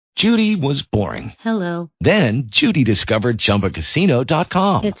Judy was boring. Hello. Then Judy discovered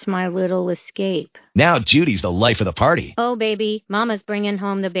ChumbaCasino.com. It's my little escape. Now Judy's the life of the party. Oh, baby, mama's bringing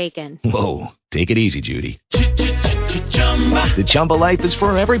home the bacon. Whoa, take it easy, Judy. The Chumba life is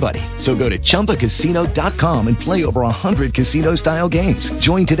for everybody. So go to ChumbaCasino.com and play over 100 casino-style games.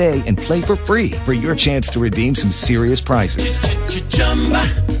 Join today and play for free for your chance to redeem some serious prizes.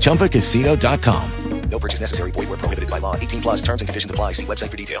 ChumbaCasino.com. No purchase necessary. Void where prohibited by law. 18 plus terms and conditions apply. See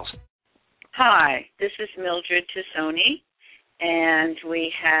website for details. Hi, this is Mildred Tassoni, and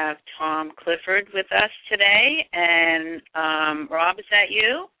we have Tom Clifford with us today. And Rob, is that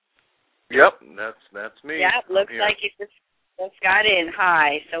you? Yep, that's me. Yeah, looks like you just got in.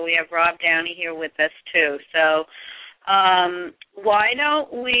 Hi. So we have Rob Downey here with us too. So why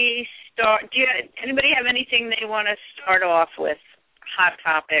don't we start? Anybody have anything they want to start off with? Hot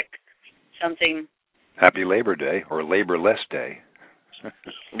topic, something. Happy Labor Day or Laborless Day.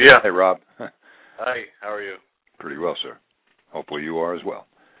 Yeah. Hey, Rob. Hi. How are you? Pretty well, sir. Hopefully you are as well.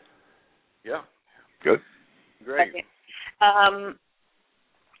 Yeah. Good. Great. Okay.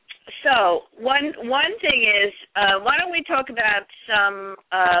 So one thing is, why don't we talk about some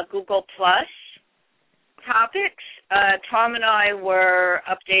Google Plus topics? Tom and I were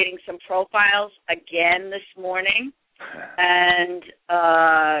updating some profiles again this morning, and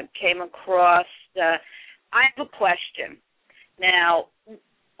came across. I have a question. Now,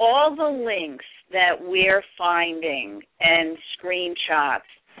 all the links that we're finding and screenshots,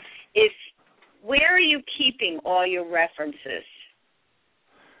 where are you keeping all your references?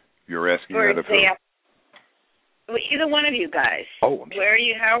 You're asking For that of example, either one of you guys. Oh,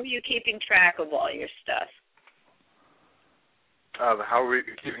 How are you keeping track of all your stuff? How are we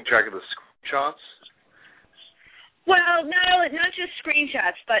keeping track of the screenshots? Well, not just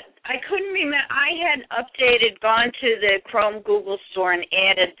screenshots, but I couldn't remember. I had gone to the Chrome Google Store and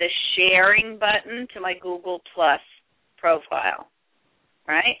added the sharing button to my Google Plus profile,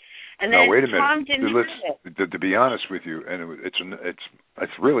 right? And then now, wait a minute. Tom didn't have it. To be honest with you, and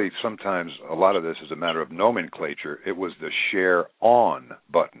it's really sometimes a lot of this is a matter of nomenclature. It was the share on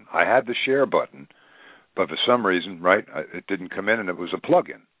button. I had the share button, but for some reason, right, it didn't come in, and it was a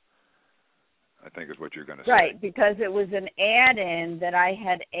plug-in. I think is what you're going to say. Right, because it was an add-in that I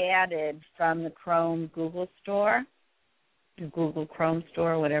had added from the Chrome Google Store, the Google Chrome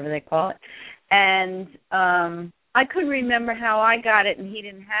Store, whatever they call it. And I couldn't remember how I got it, and he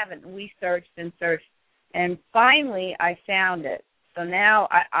didn't have it. And we searched and searched, and finally I found it. So now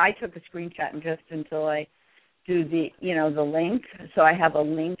I took a screenshot and just until I do the link. So I have a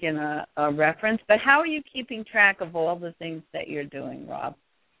link and a reference. But how are you keeping track of all the things that you're doing, Rob?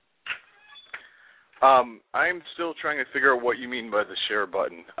 I'm still trying to figure out what you mean by the share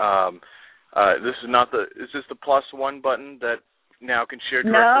button. Is this the plus one button that now can share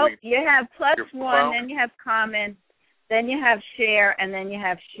directly? No, you have plus one, then you have comment, then you have share, and then you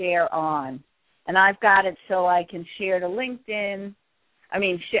have share on. And I've got it so I can share to LinkedIn.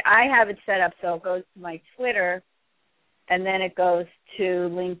 I have it set up so it goes to my Twitter, and then it goes to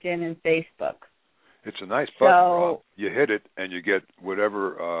LinkedIn and Facebook. It's a nice button, Rob. You hit it, and you get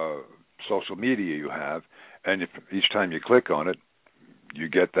whatever social media you have, and each time you click on it, you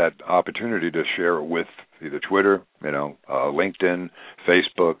get that opportunity to share it with either Twitter, LinkedIn,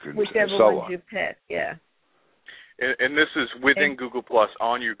 Facebook, and whichever so ones on. you pick, yeah. And this is within Google Plus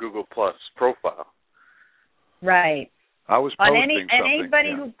on your Google Plus profile. Right. I was posting something.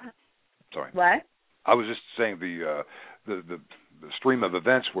 Anybody who. Sorry. What? I was just saying the stream of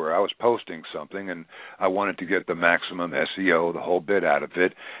events where I was posting something and I wanted to get the maximum SEO, the whole bit out of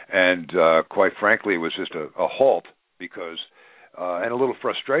it, and quite frankly, it was just a halt because, and a little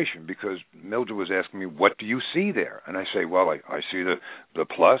frustration because Mildred was asking me, what do you see there? And I say, well, I see the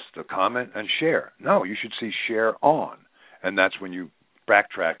plus, the comment, and share. No, you should see share on. And that's when you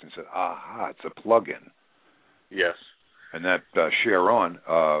backtracked and said, aha, it's a plug-in. Yes. And that share on,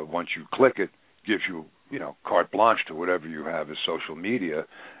 once you click it, gives you carte blanche to whatever you have as social media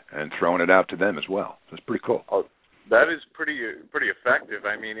and throwing it out to them as well. So it's pretty cool. Oh, that is pretty effective.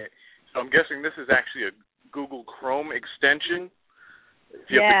 So I'm guessing this is actually a Google Chrome extension. If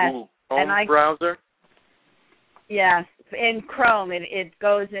you have the Google Chrome browser. Yes, in Chrome. It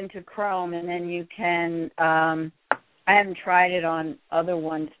goes into Chrome, and then you can I haven't tried it on other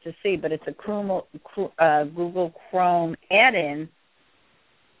ones to see, but it's a Google Chrome add-in.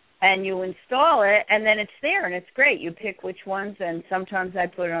 And you install it, and then it's there, and it's great. You pick which ones, and sometimes I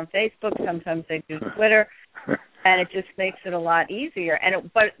put it on Facebook, sometimes I do Twitter, and it just makes it a lot easier.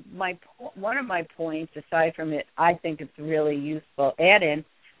 But one of my points, aside from it, I think it's a really useful add-in,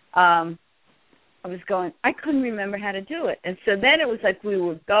 I couldn't remember how to do it. And so then it was like we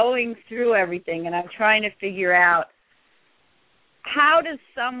were going through everything, and I'm trying to figure out how does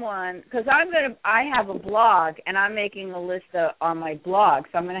someone, because I have a blog, and I'm making a list on my blog.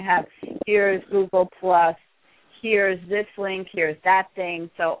 So I'm going to have, here's Google Plus, here's this link, here's that thing.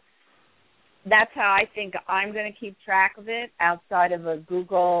 So that's how I think I'm going to keep track of it outside of a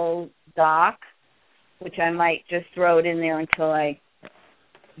Google Doc, which I might just throw it in there until I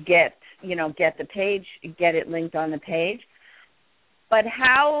get the page, get it linked on the page. But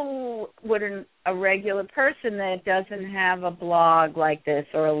how would a regular person that doesn't have a blog like this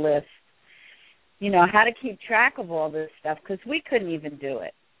or a list, how to keep track of all this stuff? Because we couldn't even do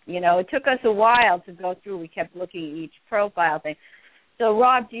it. It took us a while to go through. We kept looking at each profile thing. So,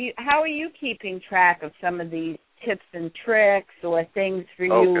 Rob, how are you keeping track of some of these tips and tricks or things for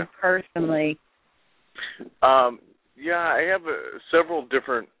you personally? Yeah, I have several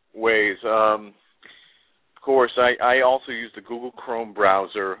different ways. Of course, I also use the Google Chrome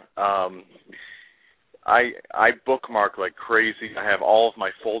browser. I bookmark like crazy. I have all of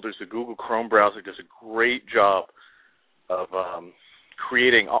my folders. The Google Chrome browser does a great job of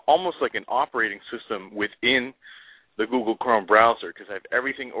creating almost like an operating system within the Google Chrome browser, because I have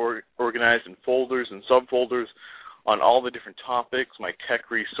everything organized in folders and subfolders on all the different topics, my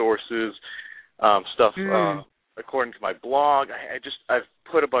tech resources, stuff according to my blog. I've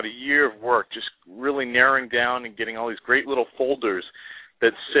put about a year of work just really narrowing down and getting all these great little folders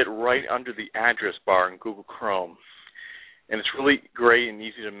that sit right under the address bar in Google Chrome. And it's really great and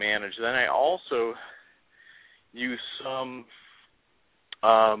easy to manage. Then I also use some,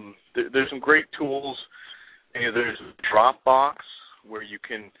 there's some great tools. There's Dropbox, where you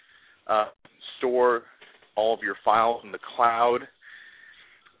can store all of your files in the cloud.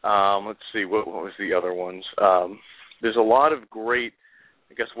 Let's see, what was the other ones? There's a lot of great,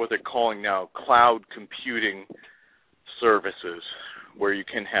 I guess what they're calling now, cloud computing services, where you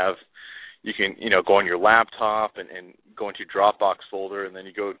can go on your laptop and go into your Dropbox folder, and then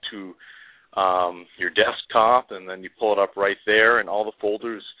you go to your desktop, and then you pull it up right there, and all the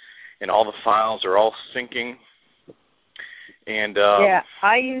folders and all the files are all syncing. And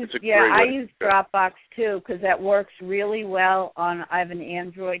I use Dropbox too, because that works really well on. I have an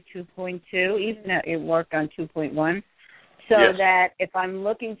Android 2.2, even though it worked on 2.1. So that if I'm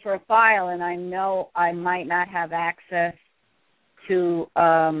looking for a file and I know I might not have access to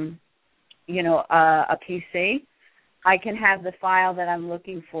a PC, I can have the file that I'm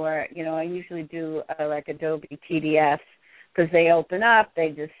looking for. I usually do like Adobe TDS, because they open up, they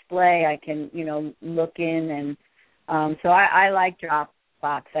display. I can look in, and so I like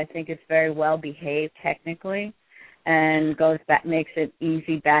Dropbox. I think it's very well behaved technically, and makes it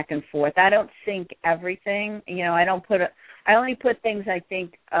easy back and forth. I don't sync everything. I only put things I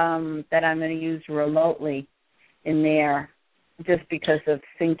think that I'm going to use remotely in there, just because of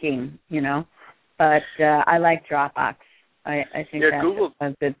syncing. But I like Dropbox. I think that's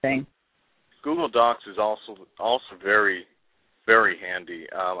a good thing. Google Docs is also very, very handy.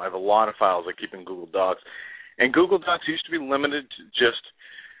 I have a lot of files I keep in Google Docs. And Google Docs used to be limited to just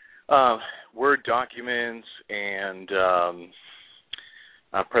Word documents and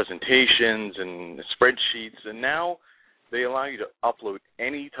presentations and spreadsheets, and now they allow you to upload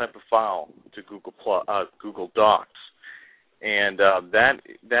any type of file to Google Docs. And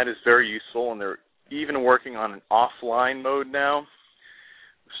that is very useful, and they're even working on an offline mode now.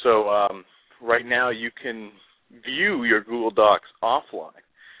 So right now you can view your Google Docs offline,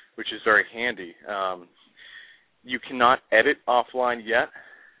 which is very handy. You cannot edit offline yet,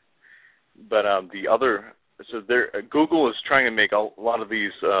 but Google is trying to make a lot of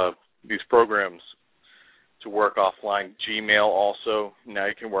these programs to work offline. Gmail also, now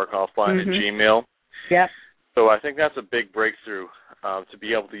you can work offline in Gmail. Yeah. So I think that's a big breakthrough, to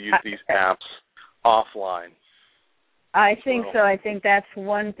be able to use these apps offline. I think so. I think that's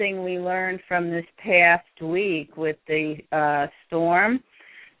one thing we learned from this past week with the storm,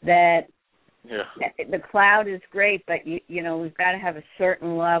 that the cloud is great, but we've got to have a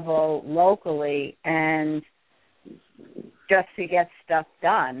certain level locally, and just to get stuff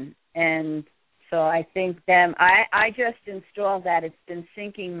done. And so I think I just installed that. It's been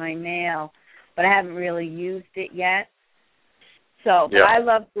syncing my mail, but I haven't really used it yet. So I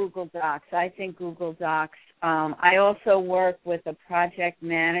love Google Docs. I think Google Docs. I also work with a project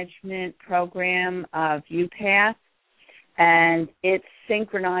management program, ViewPath, and it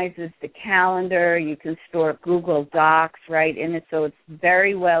synchronizes the calendar. You can store Google Docs right in it, so it's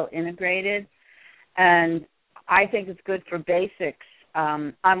very well integrated, and I think it's good for basics.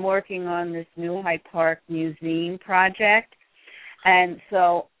 I'm working on this new Hyde Park Museum project, and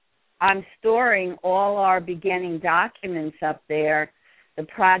so I'm storing all our beginning documents up there, the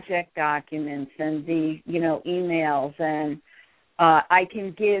project documents and the, emails, and I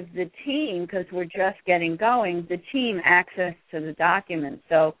can give the team, because we're just getting going, the team access to the documents.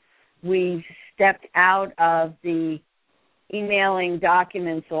 So we stepped out of the emailing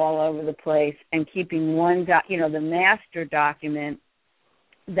documents all over the place and keeping one, the master document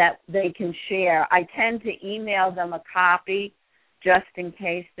that they can share. I tend to email them a copy just in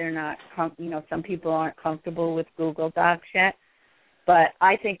case they're not, some people aren't comfortable with Google Docs yet. But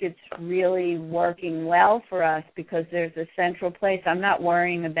I think it's really working well for us because there's a central place. I'm not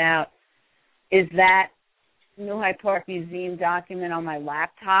worrying about, is that New Hyde Park Museum document on my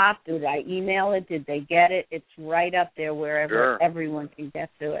laptop? Did I email it? Did they get it? It's right up there wherever everyone can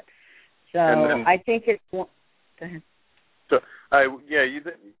get to it. So I think it's... Go ahead. So, you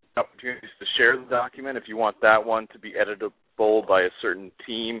have opportunities to share the document if you want that one to be editable by a certain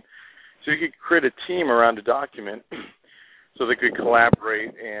team. So you could create a team around a document so they could collaborate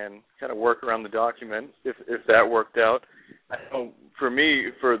and kind of work around the document if that worked out. I know for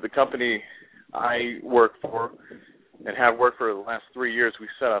me, for the company I work for and have worked for the last 3 years, we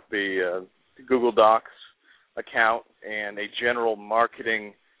set up a Google Docs account and a general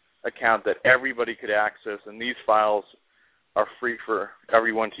marketing account that everybody could access, and these files are free for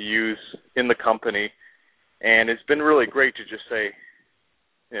everyone to use in the company. And it's been really great to just say,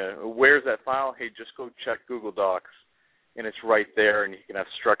 where's that file? Hey, just go check Google Docs, and it's right there, and you can have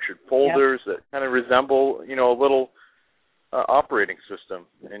structured folders that kind of resemble, a little operating system,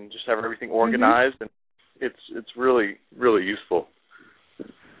 and just have everything organized, and it's really, really useful.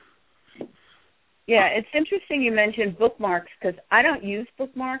 Yeah, it's interesting you mentioned bookmarks because I don't use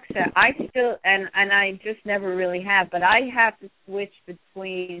bookmarks. I still, and I just never really have, but I have to switch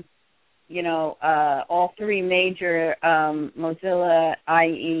between, all three major Mozilla,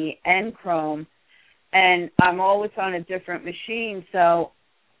 IE, and Chrome, and I'm always on a different machine, so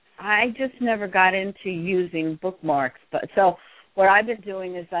I just never got into using bookmarks. But so what I've been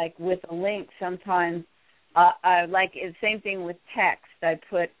doing is like with a link sometimes, same thing with text. I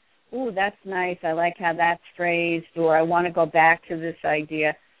put, ooh, that's nice, I like how that's phrased, or I want to go back to this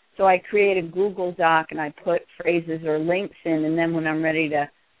idea. So I create a Google Doc and I put phrases or links in, and then when I'm ready to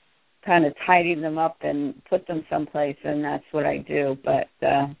kind of tidy them up and put them someplace, and that's what I do. But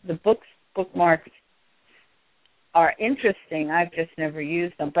the bookmarks are interesting. I've just never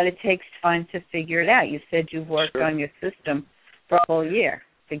used them, but it takes time to figure it out. You said you've worked on your system for a whole year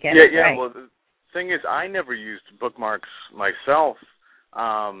to get it right. Well, the thing is, I never used bookmarks myself,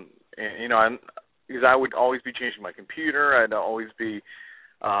 because I would always be changing my computer. I'd always be,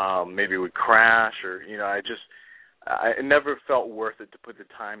 maybe it would crash, or it never felt worth it to put the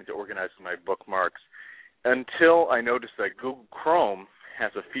time into organizing my bookmarks until I noticed that Google Chrome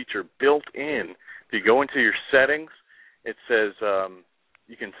has a feature built in. If you go into your settings, it says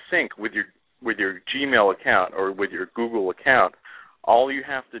you can sync with your Gmail account or with your Google account. All you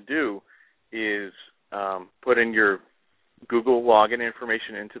have to do is put in your Google login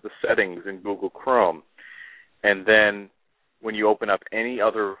information into the settings in Google Chrome, and then when you open up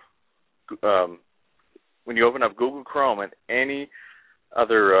Google Chrome and any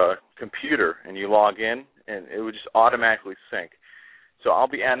other computer and you log in, and it would just automatically sync. So I'll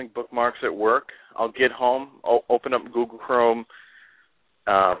be adding bookmarks at work. I'll get home, I'll open up Google Chrome in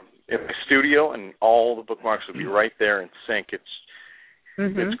my studio, and all the bookmarks will be right there in sync.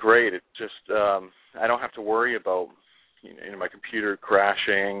 It's great. It's just I don't have to worry about my computer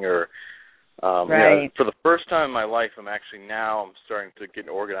crashing or right. For the first time in my life, I'm starting to get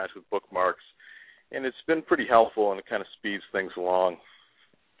organized with bookmarks, and it's been pretty helpful, and it kind of speeds things along.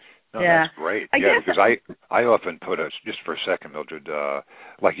 No, that's great. Because I often put just for a second, Mildred,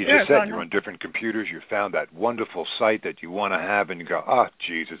 like you just said, you're on different computers. You found that wonderful site that you want to have, and you go,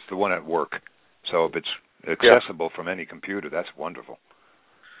 geez, it's the one at work. So if it's accessible from any computer, that's wonderful.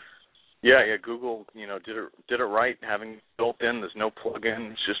 Yeah. Google, did it right, having built in. There's no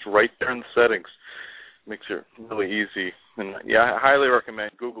plug-in. It's just right there in the settings. Makes it really easy. And I highly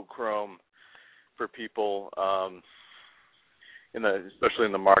recommend Google Chrome for people. Especially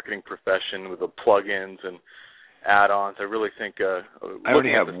in the marketing profession with the plugins and add-ons. I really think I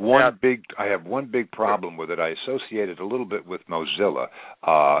only have one big problem with it. I associate it a little bit with Mozilla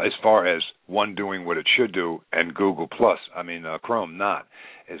as far as one doing what it should do and Google Plus. Chrome not.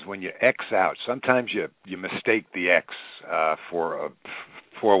 Is when you X out. Sometimes you mistake the X for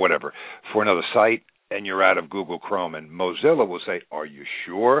another site, and you're out of Google Chrome. And Mozilla will say, "Are you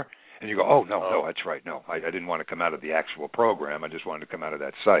sure?" And you go, no, that's right. No, I didn't want to come out of the actual program. I just wanted to come out of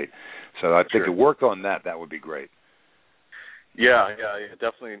that site. So I think to work on that would be great. Yeah,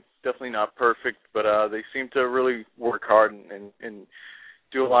 definitely not perfect, but they seem to really work hard and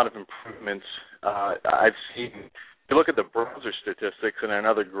do a lot of improvements. I've seen, if you look at the browser statistics, and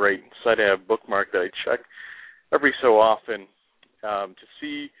another great site I have bookmarked that I check every so often to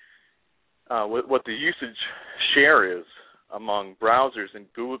see what the usage share is among browsers, and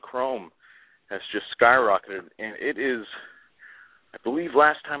Google Chrome has just skyrocketed, and it is, I believe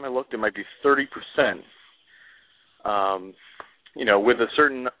last time I looked, it might be 30%. With a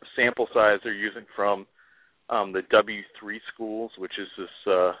certain sample size they're using from the W3 Schools, which is this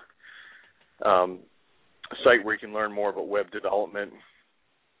site where you can learn more about web development.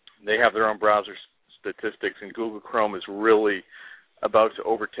 They have their own browser statistics, and Google Chrome is really about to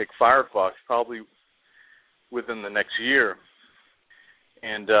overtake Firefox probably within the next year.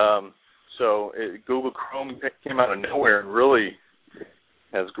 And Google Chrome came out of nowhere and really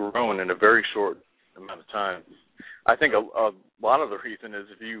has grown in a very short amount of time. I think a lot of the reason is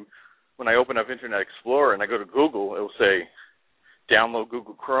when I open up Internet Explorer and I go to Google, it'll say download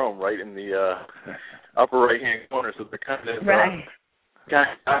Google Chrome right in the upper right-hand corner. So they're kind of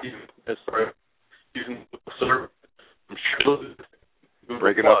as far as using the server. I'm sure.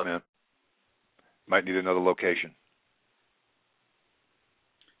 Break it up, man. Might need another location.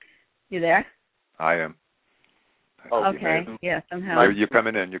 You there? I am. Okay. Yeah, somehow. You're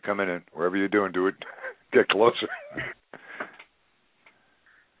coming in. Wherever you're doing, do it. Get closer.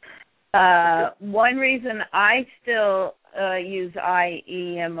 One reason I still use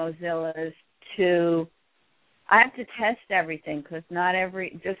IE and Mozilla is I have to test everything, because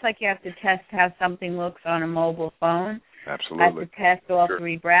just like you have to test how something looks on a mobile phone. Absolutely. I have to test all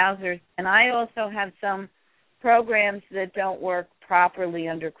 3 browsers. And I also have some programs that don't work properly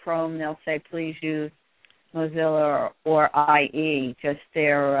under Chrome. They'll say, please use Mozilla or IE, just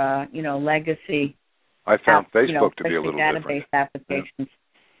their, legacy. I found Facebook to be a little database different. Applications. Yeah.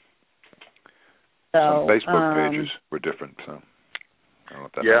 So, some Facebook pages were different. So I don't know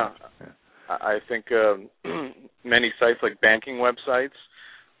what that means. I think many sites like banking websites,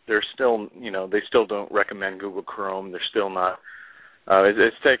 they're still, they still don't recommend Google Chrome. They're still not.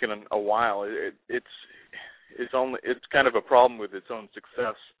 It's taken a while. It's kind of a problem with its own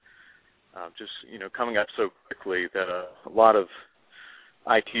success. Just coming up so quickly that a lot of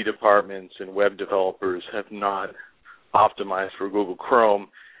IT departments and web developers have not optimized for Google Chrome,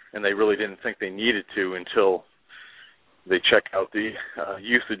 and they really didn't think they needed to until they check out the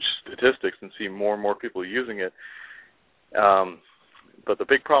usage statistics and see more and more people using it. But the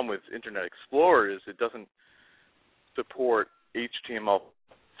big problem with Internet Explorer is it doesn't support HTML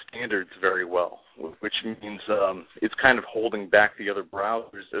standards very well, which means it's kind of holding back the other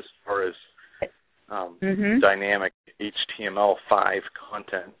browsers as far as dynamic HTML5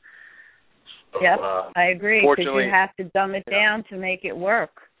 content. So, yep, I agree, because you have to dumb it down to make it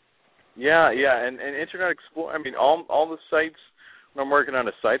work. Yeah, and Internet Explorer, all the sites, when I'm working on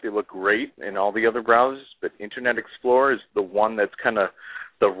a site, they look great in all the other browsers, but Internet Explorer is the one that's kind of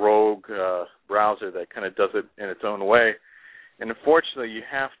the rogue browser that kind of does it in its own way. And unfortunately, you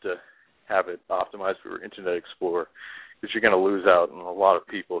have to have it optimized for Internet Explorer, because you're going to lose out on a lot of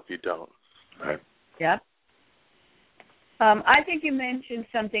people if you don't. Right. Yep. I think you mentioned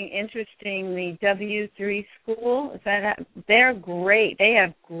something interesting, the W3 School. They're great. They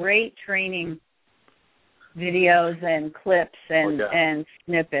have great training videos and clips and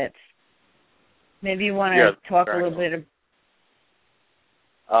snippets. Maybe you want to talk a little bit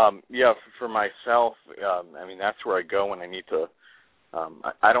about... for myself, that's where I go when I need to.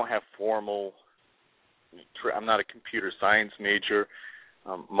 I don't have formal. I'm not a computer science major.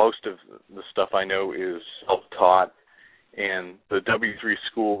 Most of the stuff I know is self-taught, and the W3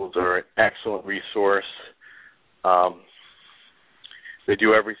 schools are an excellent resource. They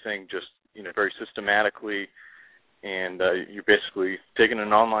do everything just very systematically, and you're basically taking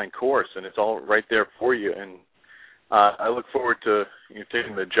an online course, and it's all right there for you. And I look forward to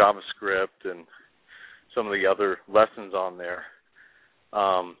taking the JavaScript and some of the other lessons on there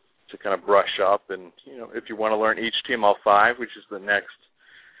to kind of brush up. And if you want to learn HTML5, which is the next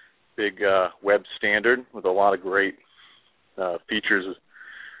big web standard with a lot of great features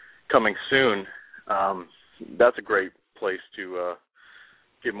coming soon, that's a great place to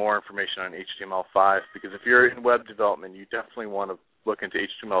get more information on HTML5, because if you're in web development, you definitely want to look into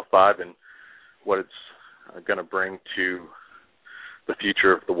HTML5 and what it's going to bring to the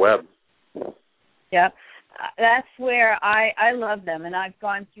future of the web. Yep. That's where I love them, and I've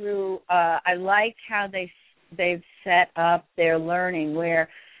gone through, I like how they've set up their learning, where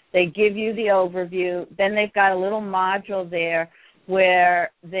they give you the overview, then they've got a little module there where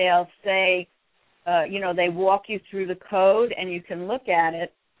they'll say, they walk you through the code, and you can look at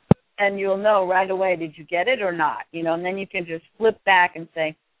it, and you'll know right away, did you get it or not? And then you can just flip back and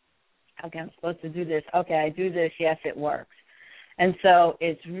say, okay, I'm supposed to do this. Okay, I do this. Yes, it works. And so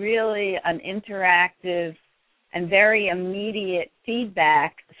it's really an interactive and very immediate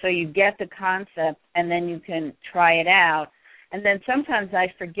feedback, so you get the concept, and then you can try it out. And then sometimes I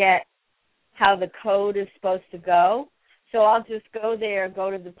forget how the code is supposed to go, so I'll just go there, go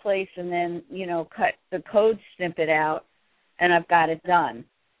to the place, and then, cut the code snippet out, and I've got it done.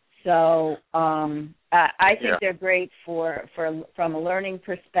 So I think they're great from a learning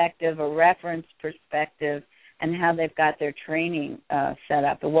perspective, a reference perspective, and how they've got their training set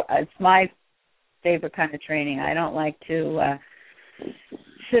up. It's my favorite kind of training. I don't like to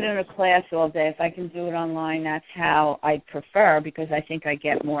sit in a class all day. If I can do it online, that's how I prefer, because I think I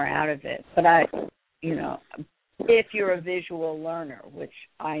get more out of it. But if you're a visual learner, which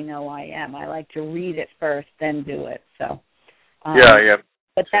I know I am, I like to read it first, then do it. So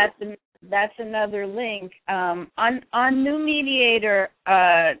But that's another link on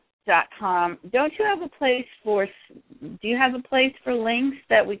newmediator.com. Don't you have a place for? Do you have a place for links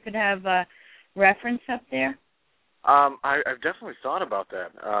that we could have a reference up there? I've definitely thought about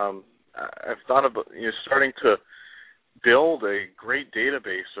that. I've thought about starting to build a great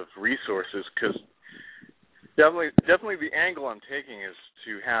database of resources, because definitely the angle I'm taking is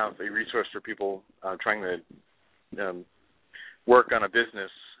to have a resource for people trying to work on a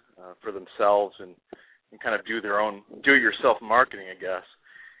business for themselves and kind of do-it-yourself marketing, I guess.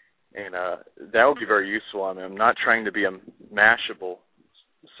 And that would be very useful. I mean, I'm not trying to be a Mashable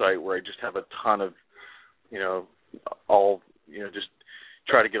site where I just have a ton of, just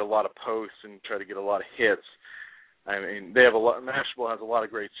try to get a lot of posts and try to get a lot of hits. I mean, Mashable has a lot of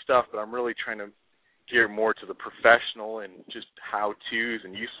great stuff, but I'm really trying to gear more to the professional and just how-tos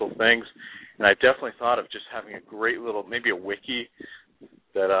and useful things. And I definitely thought of just having a great little, maybe a wiki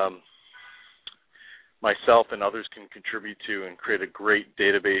that myself and others can contribute to and create a great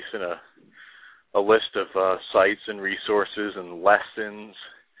database and a list of sites and resources and lessons,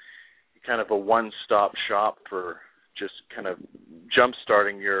 kind of a one-stop shop for just kind of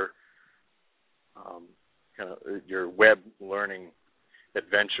jump-starting your web learning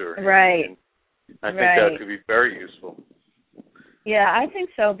adventure. Right. And I think that could be very useful. Yeah, I think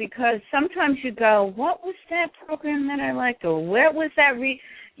so, because sometimes you go, what was that program that I liked, or where was that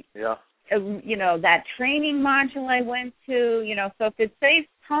that training module I went to, so if it saves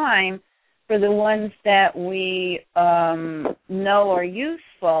time for the ones that we know are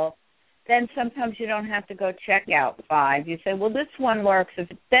useful, then sometimes you don't have to go check out 5. You say, well, this one works. If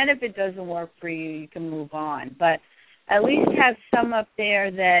it doesn't work for you, you can move on. But at least have some up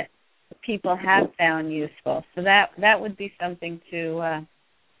there that people have found useful. So that would be something to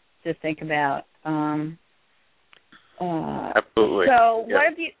think about. Absolutely. So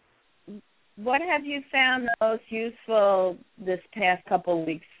what have you found the most useful this past couple of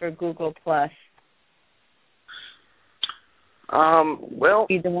weeks for Google Plus? Well,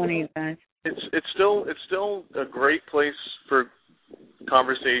 either one of you guys. It's still a great place for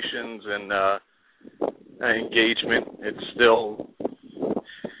conversations and engagement. It's still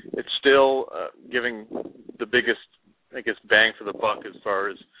giving the biggest, I guess, bang for the buck as far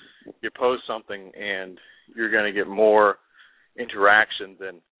as you post something and you're going to get more interaction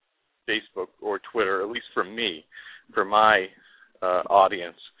than Facebook or Twitter, at least for me, for my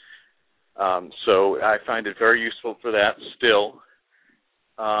audience. So I find it very useful for that still.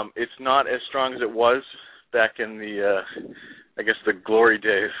 It's not as strong as it was back in the, I guess, the glory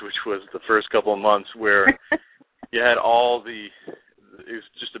days, which was the first couple of months where you had it was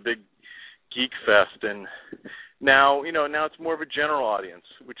just a big geek fest. And now it's more of a general audience,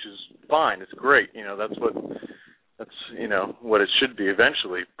 which is fine. It's great. That's what it should be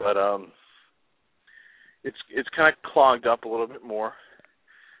eventually. But it's kind of clogged up a little bit more.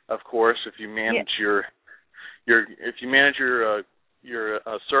 Of course, if you manage your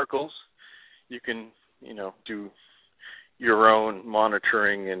circles, you can do your own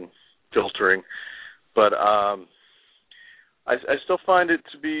monitoring and filtering. But I still find it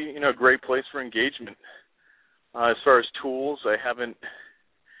to be a great place for engagement. As far as tools, I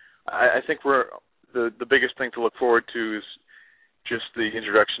think the biggest thing to look forward to is just the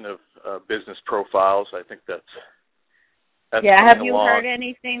introduction of business profiles. I think that's have you heard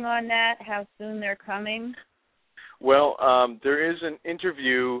anything on that? How soon they're coming? Well, there is an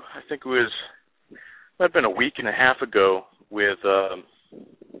interview, I think it might have been a week and a half ago, with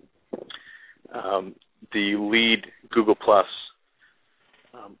the lead Google Plus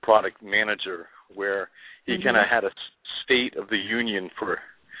product manager, where he kind of had a state of the union for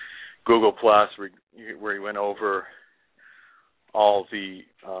Google Plus, where he went over all the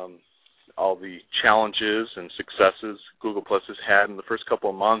challenges and successes Google Plus has had in the first couple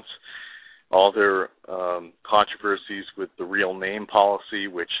of months, all their controversies with the real name policy,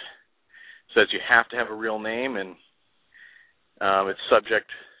 which says you have to have a real name, and it's subject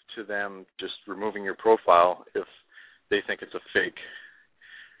to them just removing your profile if they think it's a fake,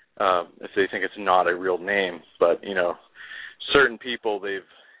 if they think it's not a real name. But certain people they've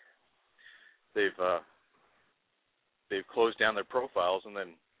closed down their profiles, and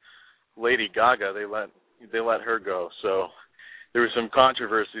then Lady Gaga they let her go. So there were some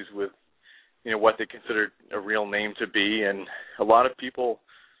controversies with what they considered a real name to be, and a lot of people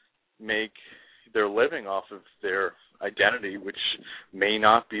make their living off of their identity, which may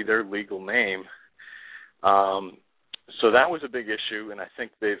not be their legal name. So that was a big issue, and I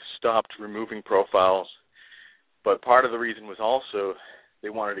think they've stopped removing profiles. But part of the reason was also they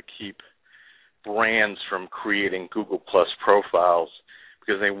wanted to keep brands from creating Google Plus profiles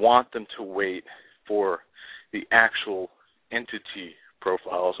because they want them to wait for the actual entity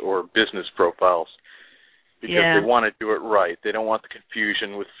profiles or business profiles because they want to do it right. They don't want the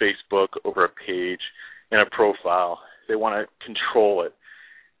confusion with Facebook over a page and a profile. They want to control it.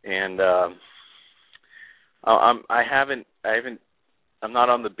 And I'm not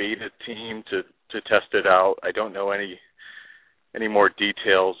on the beta team to test it out. I don't know any more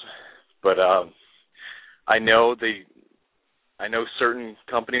details, but I know certain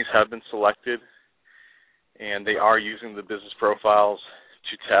companies have been selected, and they are using the business profiles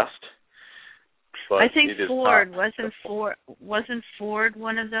to test. But I think Ford wasn't Ford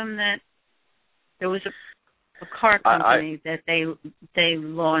one of them that there was a car company that they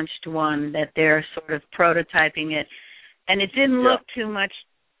launched one that they're sort of prototyping it, and it didn't look too much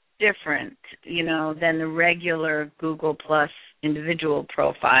different, than the regular Google Plus individual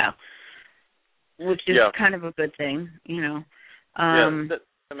profile, which is kind of a good thing, that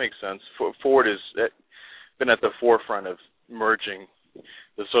makes sense. Ford has been at the forefront of merging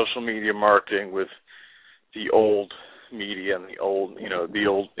the social media marketing with the old media and the old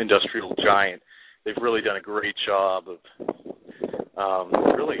industrial giant. They've really done a great job of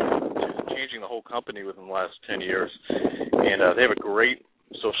really changing the whole company within the last 10 years. And they have a great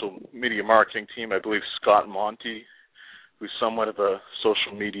social media marketing team. I believe Scott Monty, who's somewhat of a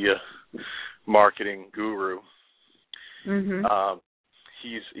social media marketing guru. Mm-hmm.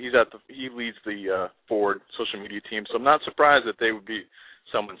 He leads the Ford social media team, so I'm not surprised that they would be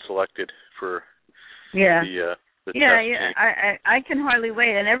someone selected for the test team. I can hardly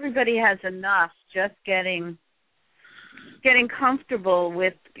wait, and everybody has enough just getting comfortable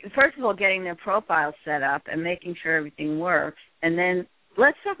with, first of all, getting their profile set up and making sure everything works, and then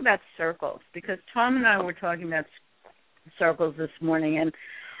let's talk about circles, because Tom and I were talking about circles this morning, and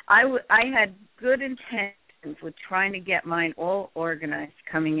I had good intentions with trying to get mine all organized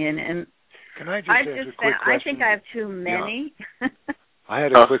coming in, and can I just ask a quick question? I think I have too many. Yeah. I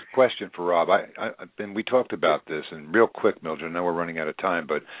had a quick question for Rob. And we talked about this, and real quick, Mildred, I know we're running out of time,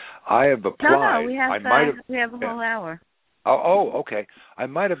 but I have applied. No, we have a whole hour. Oh, okay. I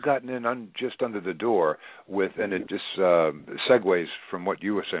might have gotten in just under the door with, and it just segues from what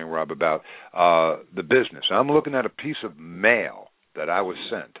you were saying, Rob, about the business. I'm looking at a piece of mail that I was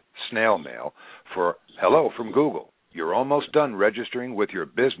sent, snail mail, from Google. You're almost done registering with your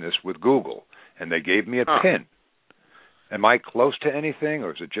business with Google, and they gave me a PIN. Am I close to anything,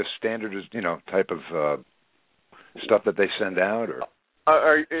 or is it just standard, type of stuff that they send out?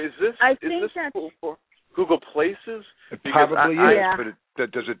 Or is this for Google Places? Probably is,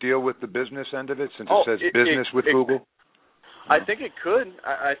 but does it deal with the business end of it, since it says business with Google? I think it could.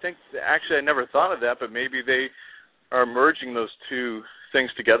 I think, actually, I never thought of that, but maybe they are merging those two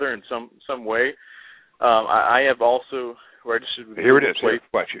things together in some way. I have also registered with Here Google it is. Here,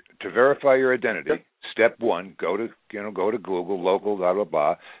 watch it. To verify your identity, step 1, go to Google, local, blah, blah,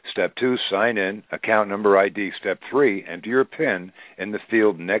 blah. Step 2, sign in, account number ID. Step 3, enter your PIN in the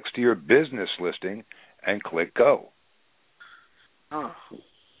field next to your business listing and click go. Oh,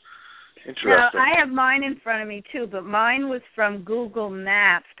 interesting. Now, I have mine in front of me, too, but mine was from Google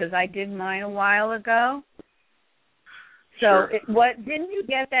Maps, because I did mine a while ago. So, didn't you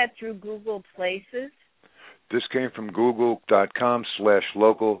get that through Google Places? This came from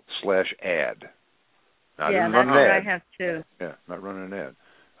google.com/local/ad. I didn't run an ad. I have too. Yeah, not running an ad.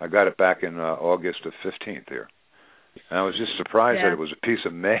 I got it back in August of 15th here. And I was just surprised that it was a piece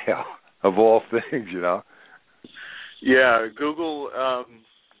of mail, of all things, Yeah, Google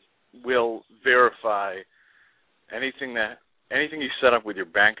will verify anything you set up with your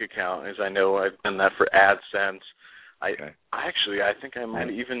bank account. As I know, I've done that for AdSense. I think I might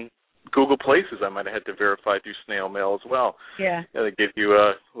even Google Places, I might have had to verify through snail mail as well. Yeah. They give you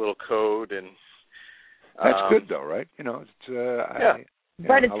a little code, and that's good though, right? It's yeah.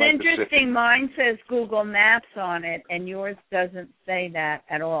 But it's like interesting. Mine says Google Maps on it, and yours doesn't say that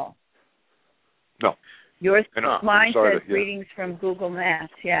at all. No. Yours, mine says yeah. Readings from Google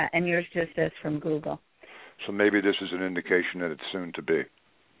Maps, yeah, and yours just says from Google. So maybe this is an indication that it's soon to be,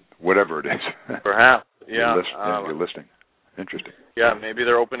 whatever it is. Perhaps, yeah. You're listening. Interesting. Yeah, maybe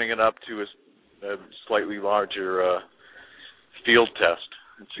they're opening it up to a slightly larger field test.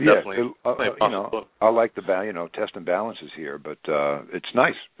 It's definitely possible. I like the test and balances here, but it's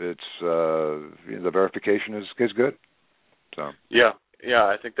nice. It's the verification is good. So yeah,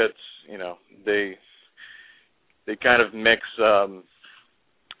 I think that's they kind of mix some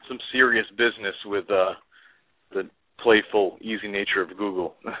serious business with the playful, easy nature of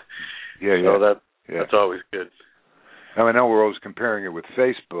Google. So that's always good. Now, I know we're always comparing it with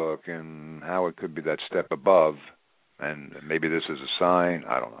Facebook and how it could be that step above, and maybe this is a sign.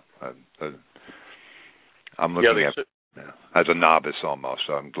 I don't know. I'm looking at as a novice almost,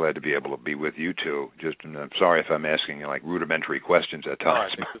 so I'm glad to be able to be with you two. I'm sorry if I'm asking you like rudimentary questions at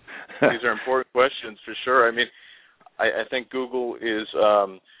times. These are important questions for sure. I mean, I think Google is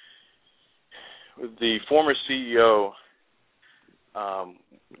the former CEO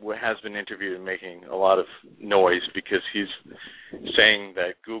has been interviewed and making a lot of noise because he's saying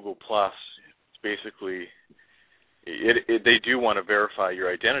that Google Plus basically they do want to verify your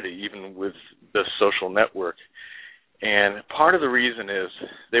identity even with the social network. And part of the reason is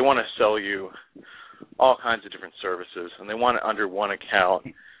they want to sell you all kinds of different services, and they want it under one account,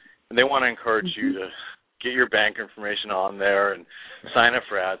 and they want to encourage you to get your bank information on there and sign up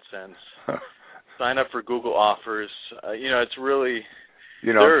for AdSense, sign up for Google Offers. It's really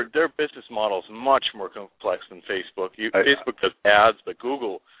their business model is much more complex than Facebook. Facebook does ads, but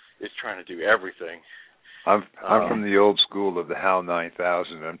Google is trying to do everything. I'm from the old school of the HAL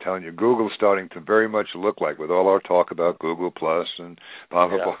 9000. I'm telling you, Google's starting to very much look like, with all our talk about Google Plus and blah,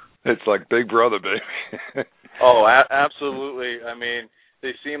 blah, blah. It's like Big Brother, baby. Oh, absolutely. I mean,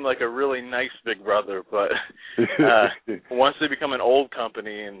 they seem like a really nice Big Brother, but once they become an old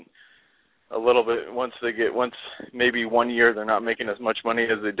company and a little bit, once maybe 1 year they're not making as much money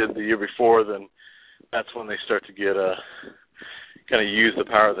as they did the year before, then that's when they start to get kind of use the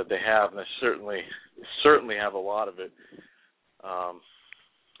power that they have, and they certainly have a lot of it.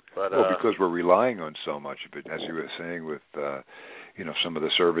 Because we're relying on so much of it, as you were saying, with some of the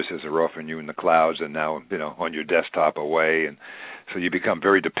services are offering you in the clouds and now on your desktop away, and so you become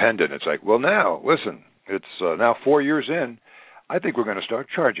very dependent. It's like, well, now listen, it's now 4 years in. I think we're going to start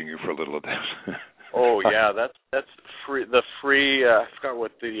charging you for a little of this. Oh yeah, that's free. The free. I forgot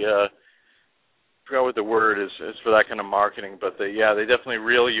what the word is for that kind of marketing, but they definitely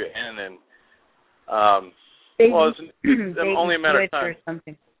reel you in, and it's only a matter of time. Or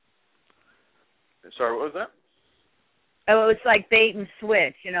something. Sorry, what was that? Oh, it's like bait and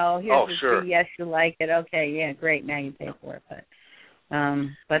switch. Here's the sure. fee, yes, you like it. Okay, yeah, great. Now you pay for it,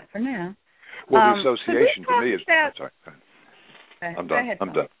 but for now. Well, the association to me is. Sorry. I'm done. Go ahead,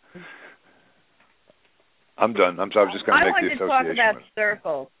 I'm done. I was just going to make the association. I wanted to talk about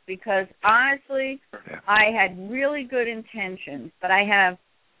circles because, honestly, I had really good intentions, but I have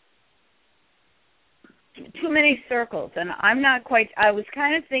too many circles, and I'm not quite. I was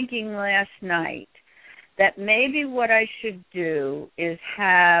kind of thinking last night that maybe what I should do is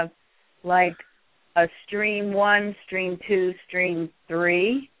have, like, a stream 1, stream 2, stream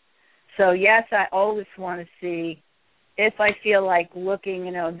 3. So, yes, I always want to see if I feel like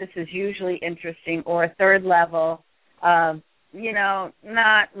looking, this is usually interesting, or a third level, not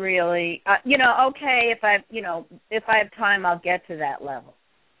really. Okay, if I have time, I'll get to that level.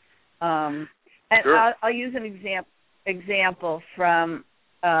 And sure. I'll use an example from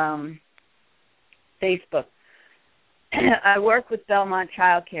Facebook. I work with Belmont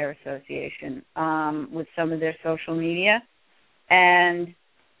Child Care Association with some of their social media, and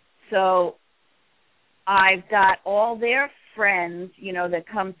so I've got all their friends, that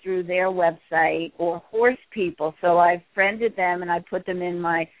come through their website, or horse people. So I've friended them, and I put them in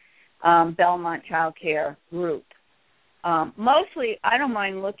my Belmont Child Care group. Mostly, I don't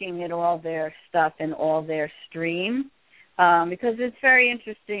mind looking at all their stuff and all their stream because it's very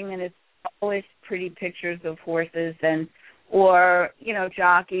interesting, and it's always pretty pictures of horses or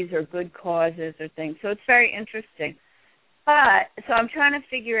jockeys or good causes or things. So it's very interesting. But so I'm trying to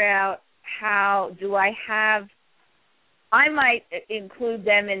figure out, how do I might include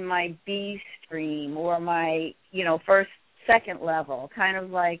them in my B stream or my, second level, kind of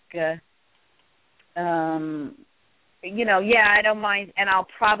like, I don't mind, and I'll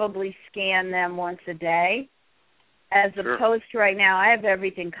probably scan them once a day. As opposed to right now, I have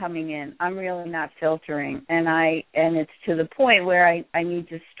everything coming in. I'm really not filtering, and it's to the point where I need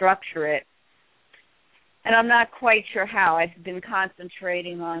to structure it, and I'm not quite sure how. I've been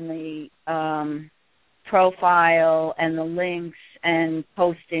concentrating on the profile and the links and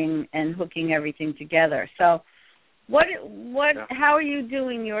posting and hooking everything together. So, how are you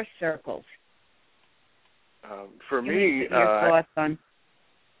doing your circles? For Give me, your thoughts on.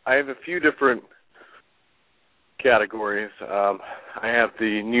 I have a few different categories. I have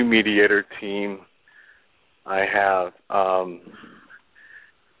the new mediator team. I have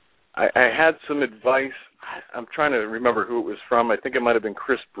I had some advice. I'm trying to remember who it was from. I think it might have been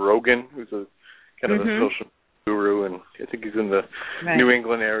Chris Brogan, who's a kind of a social guru, and I think he's in the New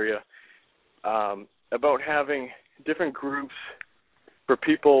England area, about having different groups for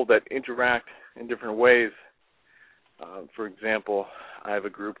people that interact in different ways. For example, I have a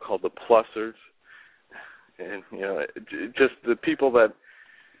group called the Plussers, and just the people that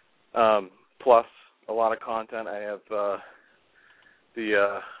plus a lot of content. I have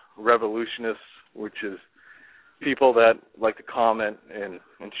the Revolutionists, which is people that like to comment and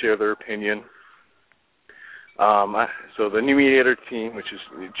share their opinion. So the new mediator team, which is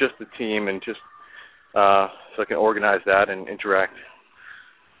just the team, and just so I can organize that and interact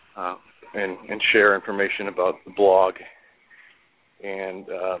and share information about the blog. And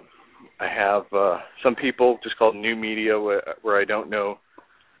I have some people just called new media where I don't know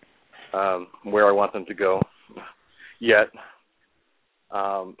where I want them to go yet.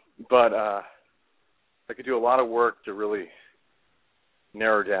 But I could do a lot of work to really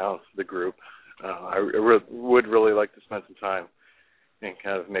narrow down the group. I would really like to spend some time and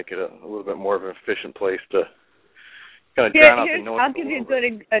kind of make it a little bit more of an efficient place to kind of drown out the noise. I'll give you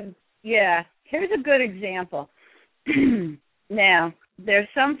here's a good example. Now, there's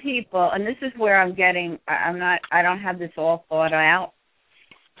some people, and this is where I don't have this all thought out.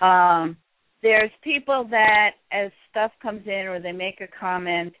 There's people that as stuff comes in or they make a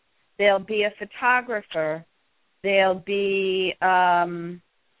comment, they'll be a photographer, they'll be a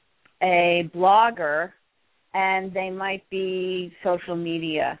blogger, and they might be social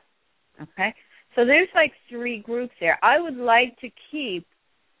media. Okay? So there's like 3 groups there. I would like to keep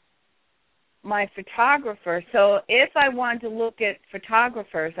my photographer. So if I wanted to look at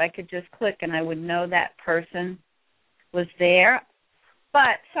photographers, I could just click and I would know that person was there.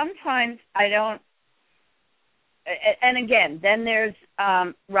 But sometimes I don't. And again, then there's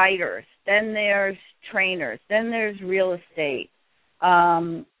writers, then there's trainers, then there's real estate,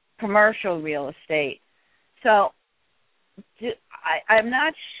 commercial real estate. So I'm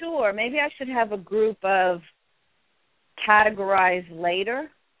not sure. Maybe I should have a group of categorized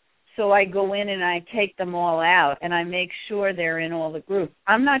later. So I go in and I take them all out and I make sure they're in all the groups.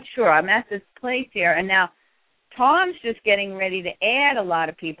 I'm not sure. I'm at this place here, and now Tom's just getting ready to add a lot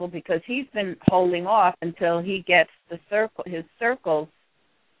of people because he's been holding off until he gets his circles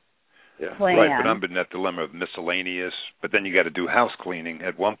plan. Right, but I'm in that dilemma of miscellaneous, but then you got to do house cleaning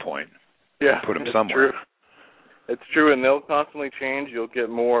at one point. Yeah, put them somewhere. True. It's true, and they'll constantly change. You'll get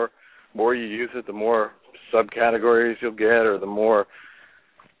more you use it, the more subcategories you'll get, or the more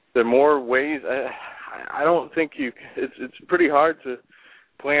ways. I don't think it's pretty hard to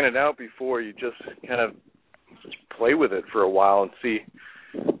plan it out before you just kind of play with it for a while and see.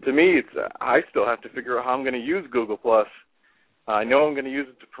 To me, I still have to figure out how I'm going to use Google+. I know I'm going to use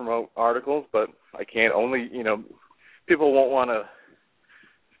it to promote articles, but I can't only, people won't want to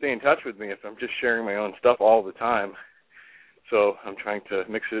stay in touch with me if I'm just sharing my own stuff all the time. So I'm trying to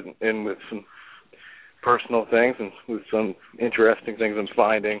mix it in with some personal things and with some interesting things I'm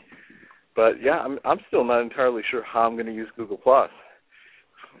finding. But yeah, I'm still not entirely sure how I'm going to use Google+.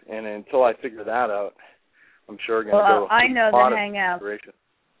 And until I figure that out, I'm sure I'm going to go. I know the Hangouts.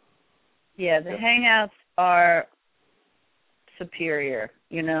 Yeah, the Hangouts are superior.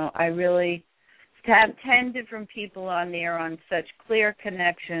 I really to have 10 different people on there on such clear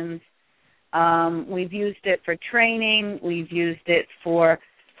connections. We've used it for training. We've used it for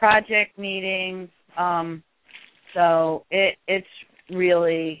project meetings. So it's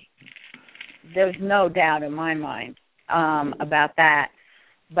really, there's no doubt in my mind about that.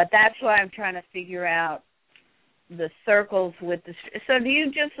 But that's why I'm trying to figure out the circles with the. So do you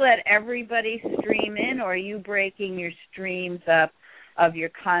just let everybody stream in, or are you breaking your streams up of your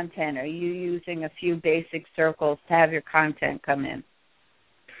content? Are you using a few basic circles to have your content come in?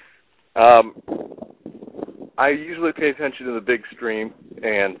 I usually pay attention to the big stream,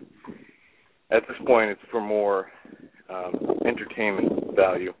 and at this point it's for more entertainment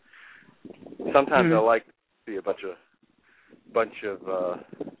value. Sometimes I like to see a bunch of bunch of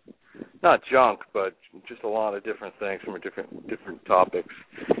not junk, but just a lot of different things from different topics.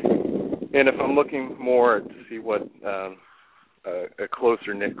 And if I'm looking more to see what a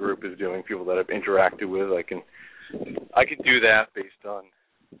closer knit group is doing, people that I've interacted with, I can do that based on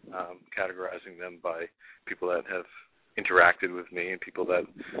categorizing them by people that have interacted with me and people that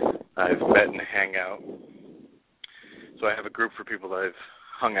I've met in Hangout. So I have a group for people that I've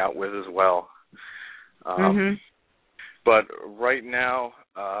hung out with as well. But right now,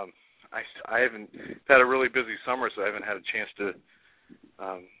 I haven't had a really busy summer, so I haven't had a chance to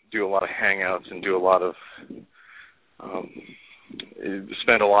do a lot of Hangouts and do a lot of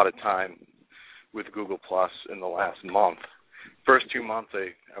spend a lot of time with Google Plus in the last month. First 2 months,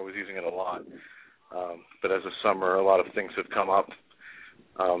 I was using it a lot, but as a summer, a lot of things have come up.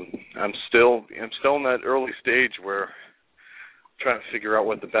 I'm still in that early stage where I'm trying to figure out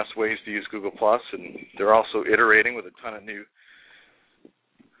what the best ways to use Google Plus, and they're also iterating with a ton of new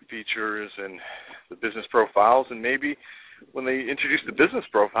features and the business profiles, and maybe when they introduce the business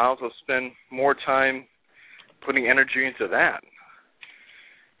profiles, I'll spend more time putting energy into that.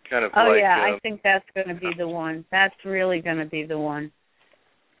 Kind of I think that's going to be the one. That's really going to be the one.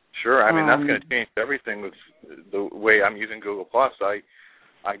 Sure, I mean that's going to change everything with the way I'm using Google Plus.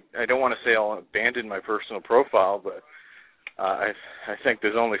 I don't want to say I'll abandon my personal profile, but I think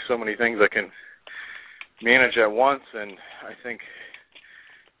there's only so many things I can manage at once, and I think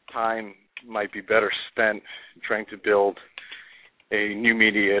time might be better spent trying to build a new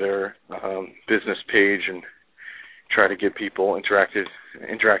Mediator business page and try to get people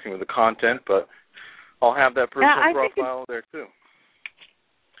interacting with the content, but I'll have that personal profile there too.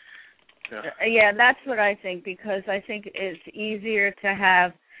 Yeah, that's what I think, because I think it's easier to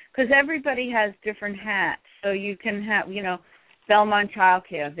have, because everybody has different hats. So you can have, Belmont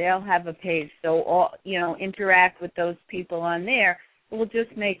Childcare, they'll have a page. So, all, interact with those people on there. It will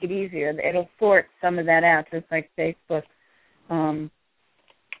just make it easier. It'll sort some of that out, just like Facebook.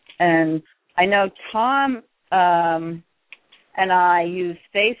 And I know Tom and I use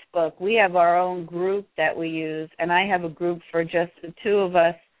Facebook. We have our own group that we use, and I have a group for just the two of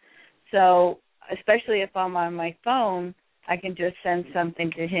us. So especially if I'm on my phone, I can just send something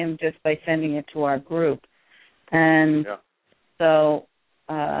to him just by sending it to our group. And so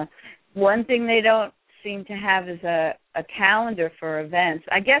one thing they don't seem to have is a calendar for events.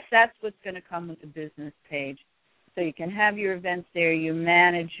 I guess that's what's going to come with the business page. So you can have your events there. You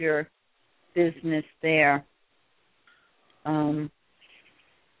manage your business there.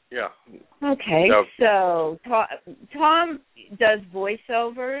 Okay, so Tom does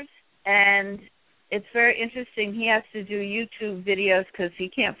voiceovers, and it's very interesting. He has to do YouTube videos because he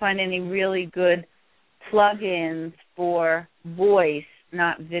can't find any really good plugins for voice,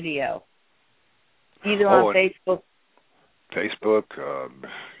 not video, either on Facebook.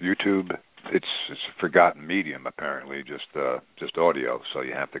 YouTube. It's a forgotten medium, apparently, just audio. So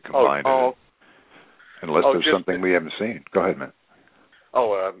you have to combine it. Unless there's something we haven't seen. Go ahead, man.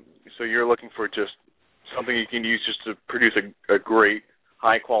 So you're looking for just something you can use just to produce a great,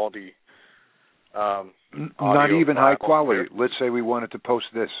 high-quality not even high quality. Let's say we wanted to post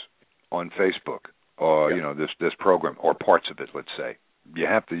this on Facebook, or, this program, or parts of it, let's say. You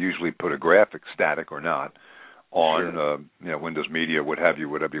have to usually put a graphic, static or not, on Windows Media, what have you,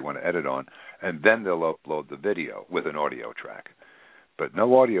 whatever you want to edit on, and then they'll upload the video with an audio track. But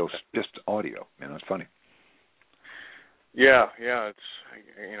no audio, just audio. It's funny. Yeah. It's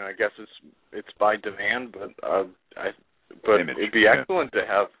I guess it's by demand, but it'd be excellent to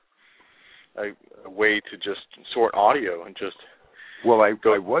have a way to just sort audio and just. Well, I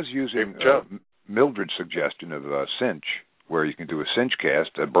was using Mildred's suggestion of Cinch, where you can do a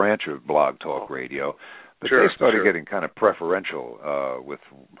Cinchcast, a branch of Blog Talk Radio, but they started getting kind of preferential with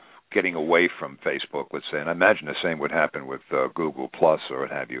getting away from Facebook, let's say, and I imagine the same would happen with Google Plus or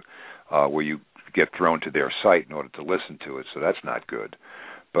what have you, where you get thrown to their site in order to listen to it, so that's not good.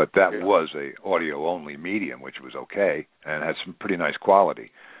 But that was a audio-only medium, which was okay, and had some pretty nice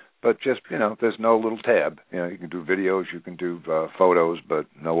quality. But just, there's no little tab. You can do videos, you can do photos, but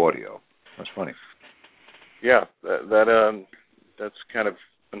no audio. That's funny. Yeah, that's kind of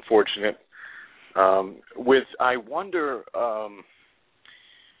unfortunate. I wonder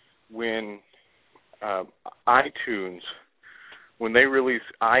when iTunes, when they release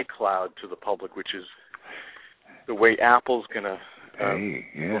iCloud to the public, which is the way Apple's going to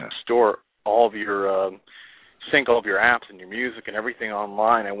store all of your, sync all of your apps and your music and everything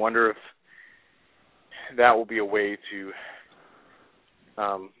online, I wonder if that will be a way to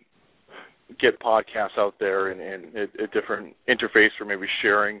get podcasts out there and a different interface for maybe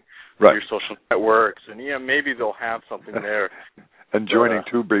sharing with your social networks, and maybe they'll have something there. And joining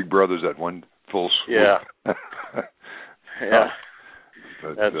two big brothers at one full swoop. Yeah. Yeah.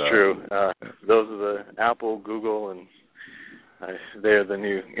 But, that's true. Those are the Apple, Google, and they're the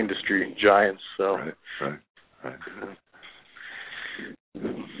new industry giants. So. Right.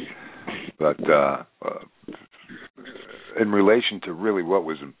 But in relation to really what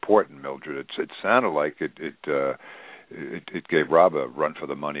was important, Mildred, it sounded like it gave Rob a run for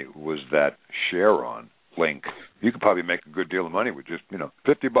the money. Was that Sharon link? You could probably make a good deal of money with just $50.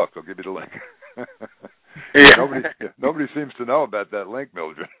 I'll give you the link. Yeah. Nobody seems to know about that link,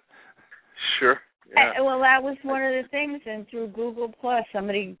 Mildred. Sure. Yeah. Well, that was one of the things, and through Google Plus,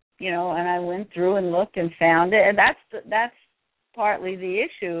 somebody, and I went through and looked and found it, and that's partly the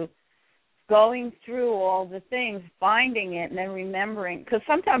issue, going through all the things, finding it, and then remembering, because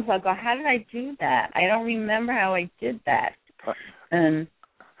sometimes I'll go, how did I do that? I don't remember how I did that. And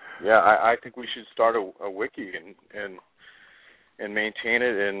yeah, I think we should start a wiki and maintain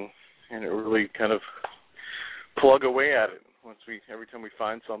it and really kind of plug away at it every time we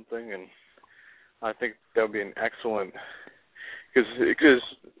find something, and I think that would be an excellent, because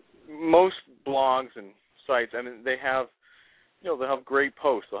most blogs and sites, I mean, they have they'll have great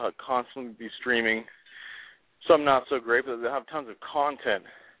posts. They'll constantly be streaming. Some not so great, but they'll have tons of content,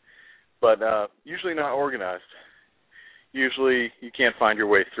 but usually not organized. Usually you can't find your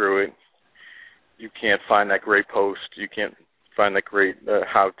way through it. You can't find that great post. You can't find that great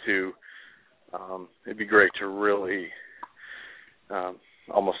how-to. It'd be great to really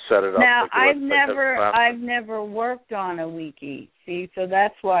almost set it up. Now, like I've never worked on a wiki. See, so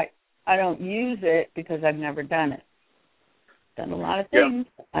that's why I don't use it, because I've never done it. Done a lot of things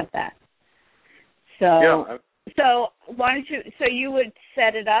like that. So why don't you? So you would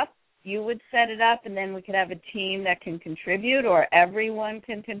set it up. You would set it up, and then we could have a team that can contribute, or everyone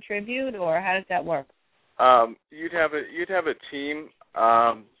can contribute, or how does that work? You'd have a team.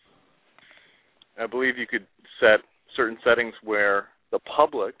 I believe you could set certain settings where the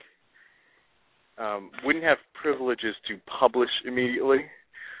public wouldn't have privileges to publish immediately,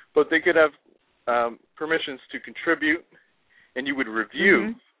 but they could have permissions to contribute, and you would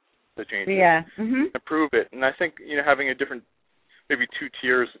review the changes, approve it. And I think having a different, maybe two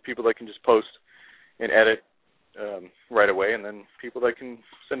tiers of people that can just post and edit right away, and then people that can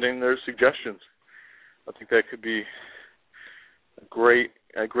send in their suggestions. I think that could be a great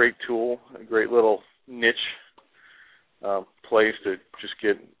tool, a great little niche place to just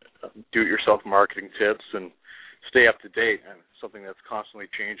get do-it-yourself marketing tips and stay up to date, and something that's constantly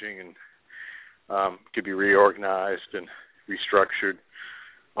changing and could be reorganized and restructured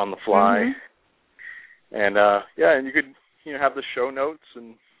on the fly. And and you could have the show notes,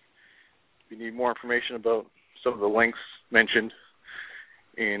 and if you need more information about some of the links mentioned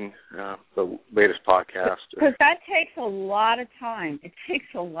in the latest podcast. Because that takes a lot of time. It takes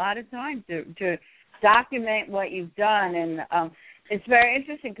a lot of time to document what you've done, and it's very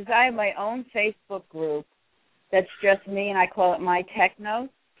interesting because I have my own Facebook group that's just me, and I call it My Tech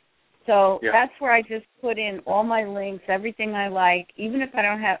Notes. So that's where I just put in all my links, everything I like, even if I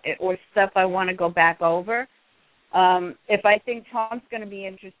don't have it, or stuff I want to go back over. If I think Tom's going to be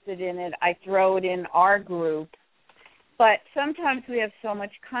interested in it, I throw it in our group. But sometimes we have so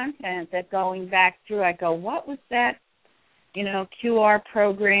much content that going back through, I go, what was that, QR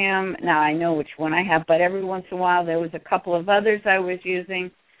program? Now, I know which one I have, but every once in a while there was a couple of others I was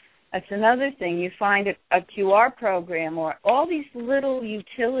using. That's another thing. You find a QR program or all these little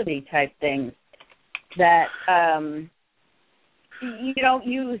utility type things that you don't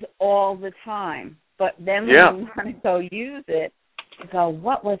use all the time. But then when you want to go use it, you go,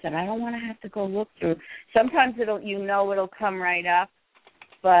 what was it? I don't want to have to go look through. Sometimes it'll come right up,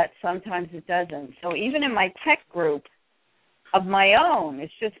 but sometimes it doesn't. So even in my tech group of my own,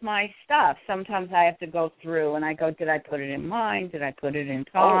 it's just my stuff. Sometimes I have to go through and I go, did I put it in mine? Did I put it in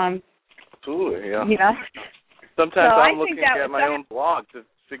Tom's? Oh, absolutely, yeah. Sometimes I'm looking at my own blog to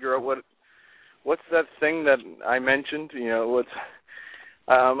figure out what's that thing that I mentioned.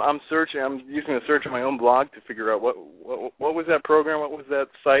 I'm searching. I'm using a search on my own blog to figure out what was that program, what was that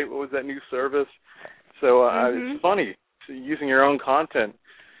site, what was that new service. So it's funny using your own content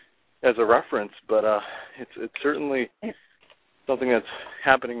as a reference, but it's certainly something that's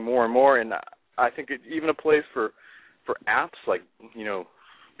happening more and more. And I think it's even a place for apps like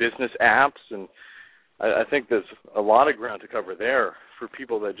business apps, and I think there's a lot of ground to cover there for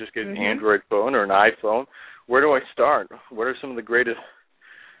people that just get an Android phone or an iPhone. Where do I start? What are some of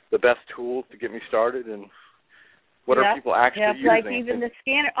the best tools to get me started? And What are people actually using? Like even the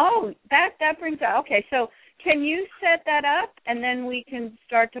scanner. Oh, that brings up. Okay, so can you set that up and then we can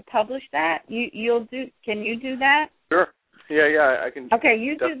start to publish that? You'll do. Can you do that? Sure. Yeah, I can. Okay,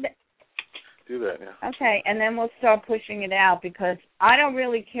 you do that. Do that, yeah. Okay, and then we'll start pushing it out because I don't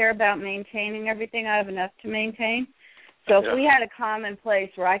really care about maintaining everything. I have enough to maintain. So if we had a common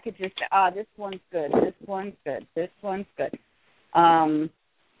place where I could just say, this one's good, this one's good, this one's good.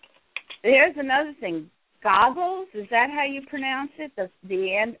 There's another thing. Goggles, is that how you pronounce it?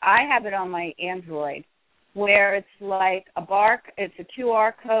 I have it on my Android, where it's like it's a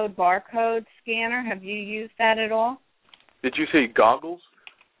QR code barcode scanner. Have you used that at all? Did you say goggles?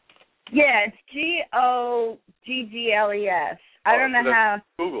 Yeah, it's GOGGLES. I don't know how.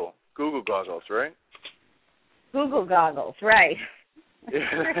 Google goggles, right? Google goggles, right?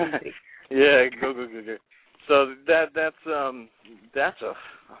 Yeah, Google. So that's an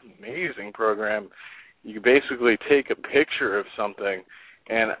amazing program. You basically take a picture of something,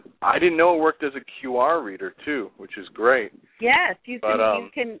 and I didn't know it worked as a QR reader too, which is great. Yes, you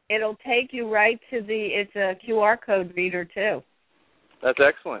can. It'll take you right to it's a QR code reader too. That's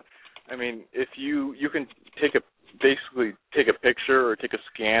excellent. I mean, if you can basically take a picture or take a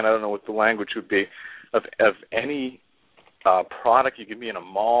scan, I don't know what the language would be, of any product. You can be in a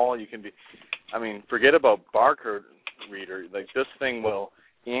mall. You can be, I mean, forget about barcode reader. Like, this thing will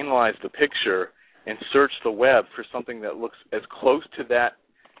analyze the picture and search the web for something that looks as close to that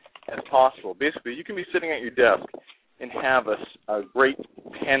as possible. Basically, you can be sitting at your desk and have a great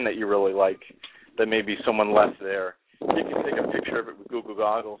pen that you really like that maybe someone left there. You can take a picture of it with Google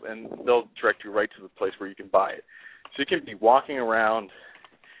goggles, and they'll direct you right to the place where you can buy it. So you can be walking around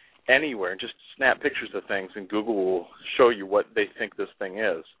anywhere and just snap pictures of things, and Google will show you what they think this thing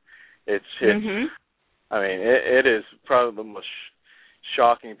is. It's I mean, it is probably the most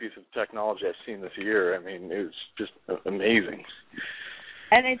shocking piece of technology I've seen this year. I mean, it was just amazing.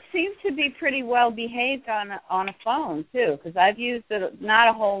 And it seems to be pretty well behaved on a phone too, because I've used it not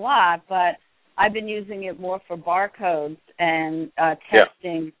a whole lot, but I've been using it more for barcodes and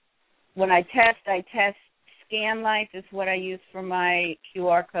testing. Yeah. When I test ScanLife is what I use for my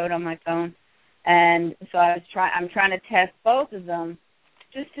QR code on my phone, and so I'm trying to test both of them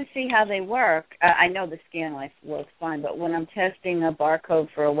just to see how they work. I know the ScanLife works fine, but when I'm testing a barcode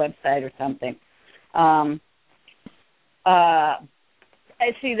for a website or something,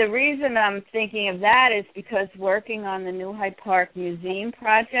 see, the reason I'm thinking of that is because working on the New Hyde Park Museum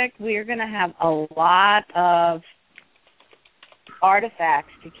project, we are going to have a lot of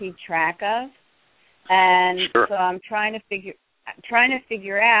artifacts to keep track of, and so I'm trying to figure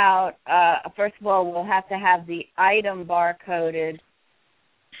out. First of all, we'll have to have the item barcoded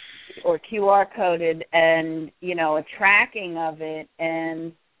or QR coded, and a tracking of it,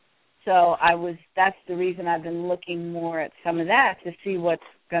 and so that's the reason I've been looking more at some of that to see what's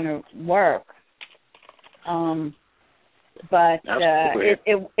going to work. But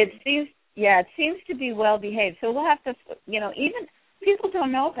it seems to be well behaved. So we'll have to, even people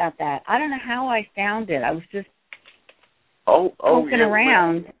don't know about that. I don't know how I found it. I was just poking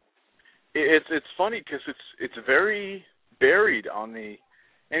around. It's funny because it's very buried on the,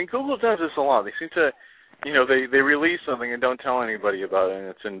 and Google does this a lot. They seem to, they release something and don't tell anybody about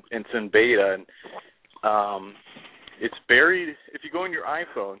it, and it's in beta, and it's buried. If you go on your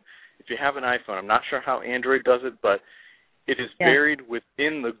iPhone, if you have an iPhone, I'm not sure how Android does it, but it is buried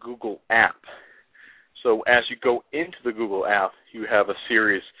within the Google app. So as you go into the Google app, you have a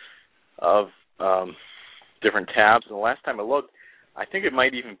series of different tabs. And the last time I looked, I think it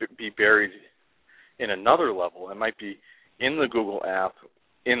might even be buried in another level. It might be in the Google app,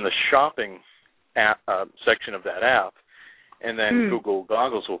 in the shopping app, section of that app, and then Google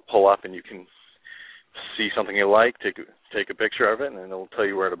goggles will pull up, and you can see something you like, take a picture of it, and then it'll tell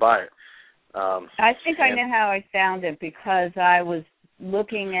you where to buy it. I think I know how I found it, because I was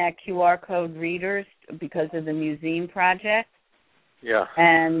looking at QR code readers because of the museum project. Yeah.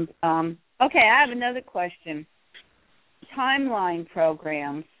 And, okay, I have another question. Timeline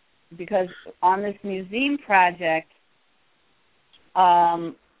programs, because on this museum project,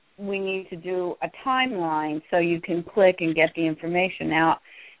 we need to do a timeline so you can click and get the information. Now,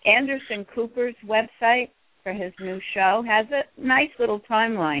 Anderson Cooper's website for his new show has a nice little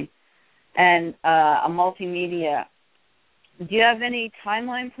timeline and a multimedia. Do you have any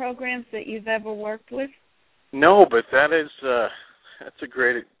timeline programs that you've ever worked with? No, but that's a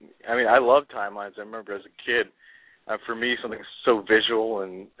great. I mean, I love timelines. I remember as a kid, for me, something so visual,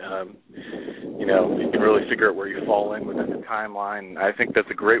 and you can really figure out where you fall in within the timeline. I think that's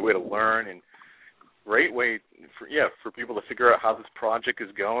a great way to learn, and great way for people to figure out how this project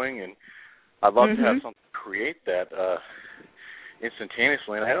is going. And I'd love to have something create that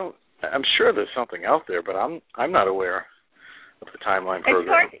instantaneously, and I'm sure there's something out there, but I'm not aware of the timeline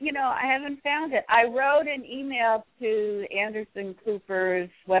program. It's hard, I haven't found it. I wrote an email to Anderson Cooper's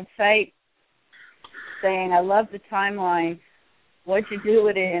website saying, I love the timeline. What'd you do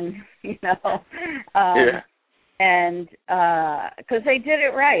it in? And because they did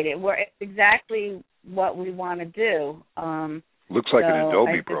it right. It's exactly what we want to do. Looks like an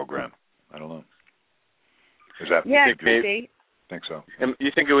Adobe program. I don't know. Is that? Yeah, it could be. I think so. And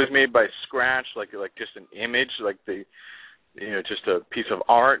you think it was made by scratch, like just an image, like just a piece of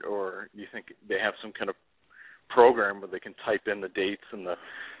art, or you think they have some kind of program where they can type in the dates and the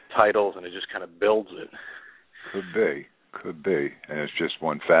titles and it just kind of builds it? Could be, and it's just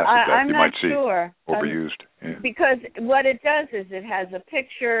one facet that you might see overused. Yeah. Because what it does is it has a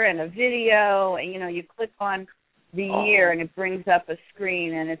picture and a video, and you click on the year and it brings up a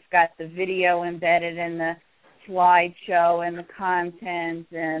screen, and it's got the video embedded in the slideshow and the content,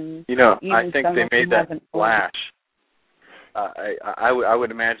 and I think they made that in Flash. I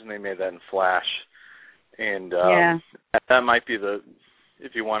would imagine they made that in Flash, and that might be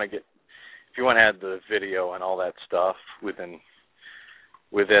if you want to add the video and all that stuff within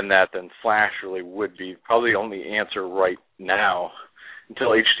that, then Flash really would be probably the only answer right now until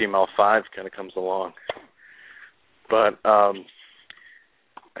HTML5 kind of comes along. But I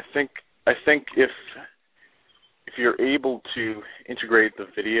think if you're able to integrate the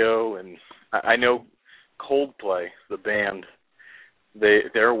video, and I know Coldplay, the band,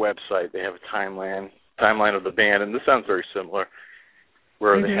 their website, they have a timeline of the band, and this sounds very similar,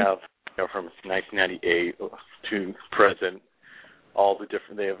 where they have from 1998 to present, all the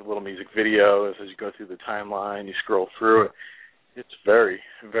different. They have little music videos as you go through the timeline. You scroll through it. It's very,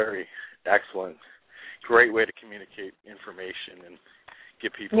 very excellent. Great way to communicate information and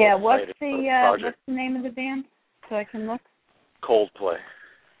get people excited what's for the project. What's the name of the band so I can look? Coldplay.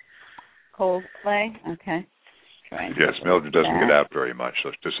 Coldplay. Okay. Yes, Mildred doesn't get out very much, so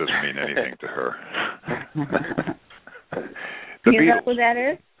this doesn't mean anything to her. The you know Beatles. who that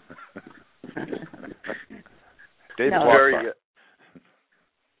is? David Very good.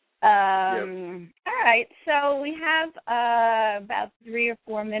 All right, so we have about 3 or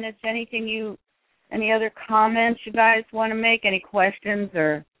 4 minutes. Any other comments you guys want to make? Any questions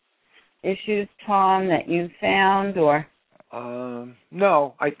or issues, Tom, that you found, or?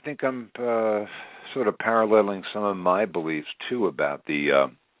 No, I think I'm sort of paralleling some of my beliefs too about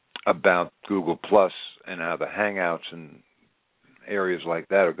about Google Plus and how the Hangouts and areas like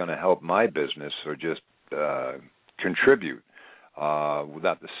that are going to help my business or just contribute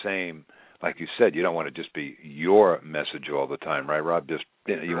without the same, like you said, you don't want to just be your message all the time, right, Rob? Just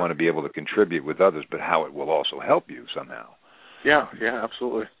you want to be able to contribute with others, but how it will also help you somehow. Yeah,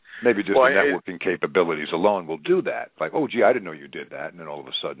 absolutely. Maybe just the networking capabilities alone will do that. Like, oh, gee, I didn't know you did that, and then all of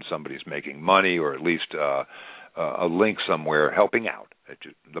a sudden somebody's making money, or at least a link somewhere helping out.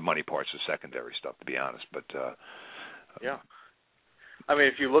 The money part's the secondary stuff, to be honest. But yeah. I mean,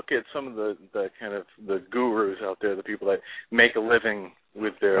 if you look at some of the kind of the gurus out there, the people that make a living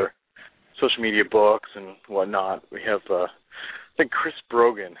with their social media books and whatnot, we have, I think Chris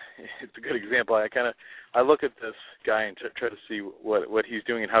Brogan. It's a good example. I look at this guy and try to see what he's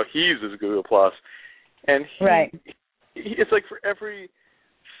doing and how he uses Google Plus, and it's like for every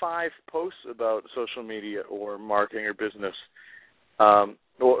 5 posts about social media or marketing or business, or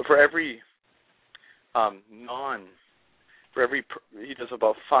for every he does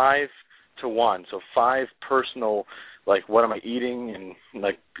about 5 to 1, so 5 personal, like what am I eating, and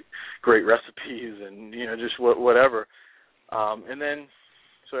like great recipes, and just whatever, and then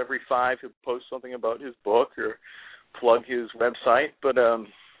so every 5 he'll post something about his book or plug his website, but a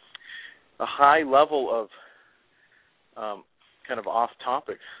high level of kind of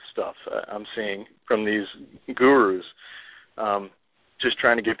off-topic stuff I'm seeing from these gurus, just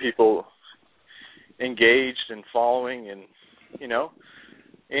trying to get people engaged and following, and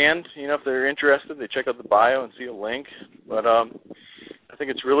if they're interested, they check out the bio and see a link. But I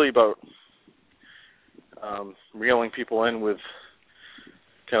think it's really about reeling people in with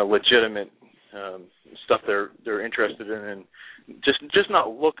kind of legitimate stuff they're interested in, and just not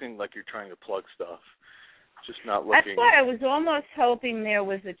looking like you're trying to plug stuff. Just not looking. That's why I was almost hoping there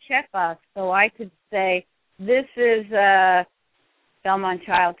was a checkbox so I could say, this is a Belmont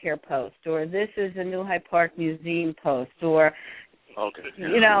Child Care post, or this is a New Hyde Park Museum post, or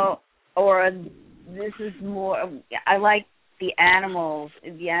or this is more. I like the animals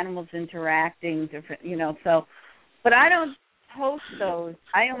interacting different, so. But I don't post those.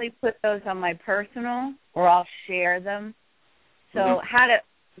 I only put those on my personal, or I'll share them. So how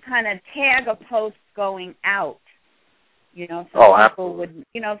kind of tag a post going out. You know, so Oh, people absolutely. would,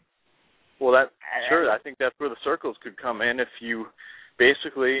 you know. Well, sure. I think that's where the circles could come in. If you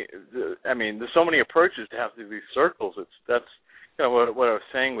basically, there's so many approaches to have these circles. That's kind of what I was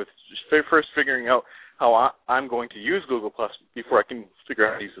saying with just first figuring out how I'm going to use Google Plus before I can figure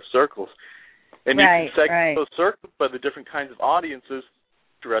out how to use the circles. And you can segment those circles by the different kinds of audiences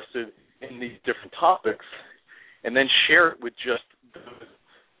interested in these different topics, and then share it with just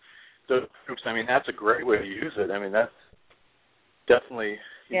those groups. I mean, that's a great way to use it. I mean, that's definitely.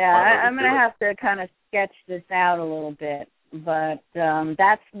 Yeah, I'm going to have to kind of sketch this out a little bit, but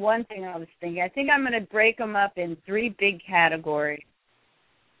that's one thing I was thinking. I think I'm going to break them up in 3 big categories,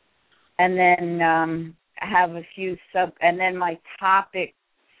 and then have a few and then my topic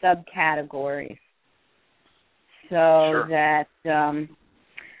subcategories, so that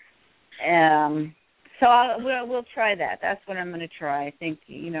we'll try that. That's what I'm going to try. I think,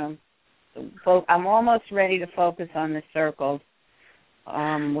 you know, I'm almost ready to focus on the circles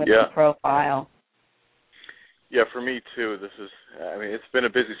with the profile. Yeah, for me too. It's been a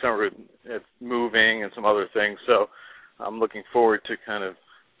busy summer with moving and some other things, so I'm looking forward to kind of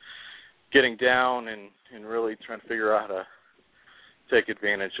getting down and really trying to figure out how to take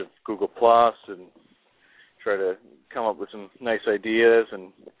advantage of Google Plus and try to come up with some nice ideas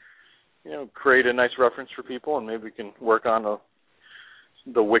and, you know, create a nice reference for people, and maybe we can work on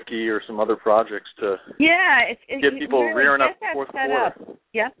the wiki or some other projects to get people really rearing up the fourth quarter.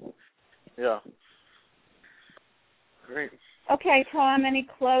 Yeah. Yeah. Great. Okay, Tom, any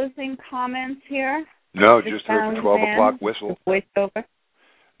closing comments here? No, just heard the 12 o'clock whistle. Voiceover.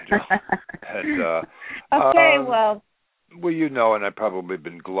 And, okay, well, you know, and I've probably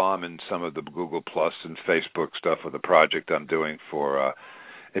been glomming some of the Google Plus and Facebook stuff with the project I'm doing for,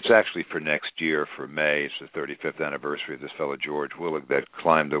 it's actually for next year, for May. It's the 35th anniversary of this fellow George Willig that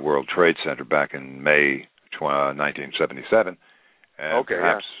climbed the World Trade Center back in May 1977. And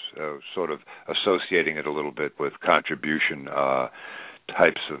perhaps sort of associating it a little bit with contribution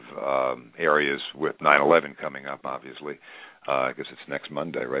types of areas with 9/11 coming up, obviously. I guess it's next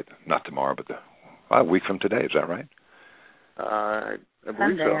Monday, right? Not tomorrow, but a week from today. Is that right? I believe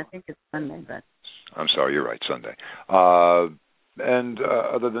Sunday. so. I think it's Sunday, but I'm sorry, you're right, Sunday. And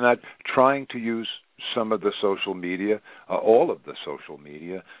other than that, trying to use some of the social media, all of the social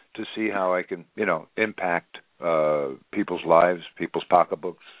media, to see how I can, you know, impact people's lives, people's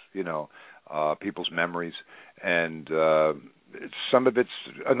pocketbooks, you know, people's memories, and some of it's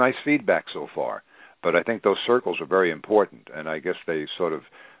a nice feedback so far. But I think those circles are very important, and I guess they sort of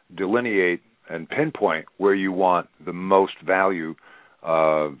delineate and pinpoint where you want the most value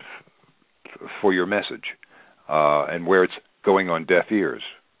for your message, and where it's going on deaf ears,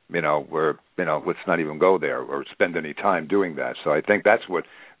 you know, where, you know, let's not even go there or spend any time doing that. So I think that's what,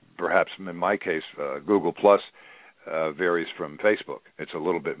 perhaps in my case, Google Plus varies from Facebook. It's a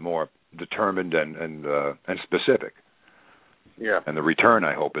little bit more determined and specific. Yeah. And the return,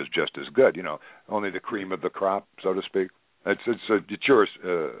 I hope, is just as good. You know, only the cream of the crop, so to speak. It's your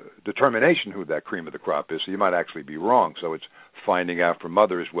determination who that cream of the crop is. So you might actually be wrong. So it's finding out from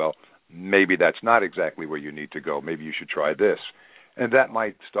others, well, maybe that's not exactly where you need to go. Maybe you should try this. And that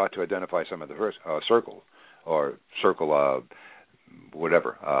might start to identify some of the first circle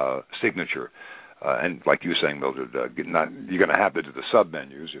signature. And like you were saying, Mildred, you're going to have the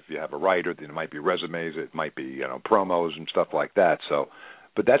sub-menus. If you have a writer, then it might be resumes, it might be, you know, promos and stuff like that. So,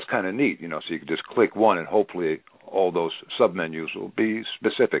 but that's kind of neat, you know, so you can just click one and hopefully all those sub-menus will be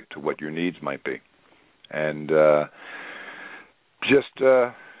specific to what your needs might be. And just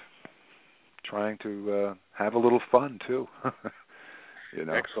trying to have a little fun, too. You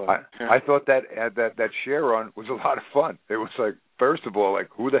know, excellent. I thought that share on was a lot of fun. It was like, first of all, like,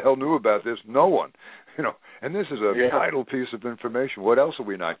 who the hell knew about this? No one, you know. And this is a vital piece of information. What else are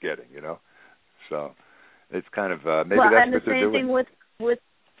we not getting? You know, so it's kind of maybe that's what they're doing.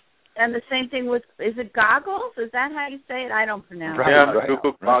 And the same thing with is it goggles? Is that how you say it? I don't pronounce it. Yeah,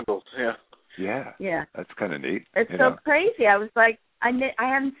 Google goggles. Yeah. Yeah. That's kind of neat. It's so crazy. I was like, I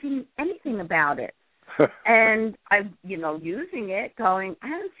haven't seen anything about it. And I'm, you know, using it, going, I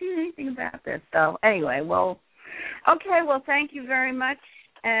haven't seen anything about this. So anyway, thank you very much,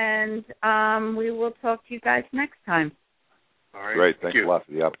 and we will talk to you guys next time. All right. Great. Thanks a lot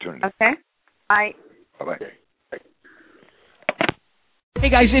for the opportunity. Okay. Bye. Bye-bye. Okay. Hey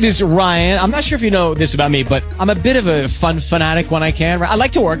guys, it is Ryan. I'm not sure if you know this about me, but I'm a bit of a fun fanatic when I can. I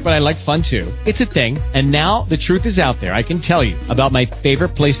like to work, but I like fun too. It's a thing. And now the truth is out there. I can tell you about my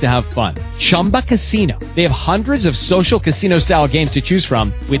favorite place to have fun. Chumba Casino. They have hundreds of social casino style games to choose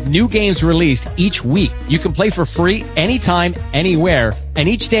from with new games released each week. You can play for free anytime, anywhere, And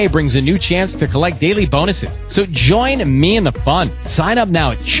each day brings a new chance to collect daily bonuses. So join me in the fun. Sign up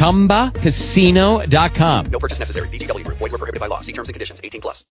now at ChumbaCasino.com. No purchase necessary. VGW Group. Void where prohibited by law. See terms and conditions. 18+.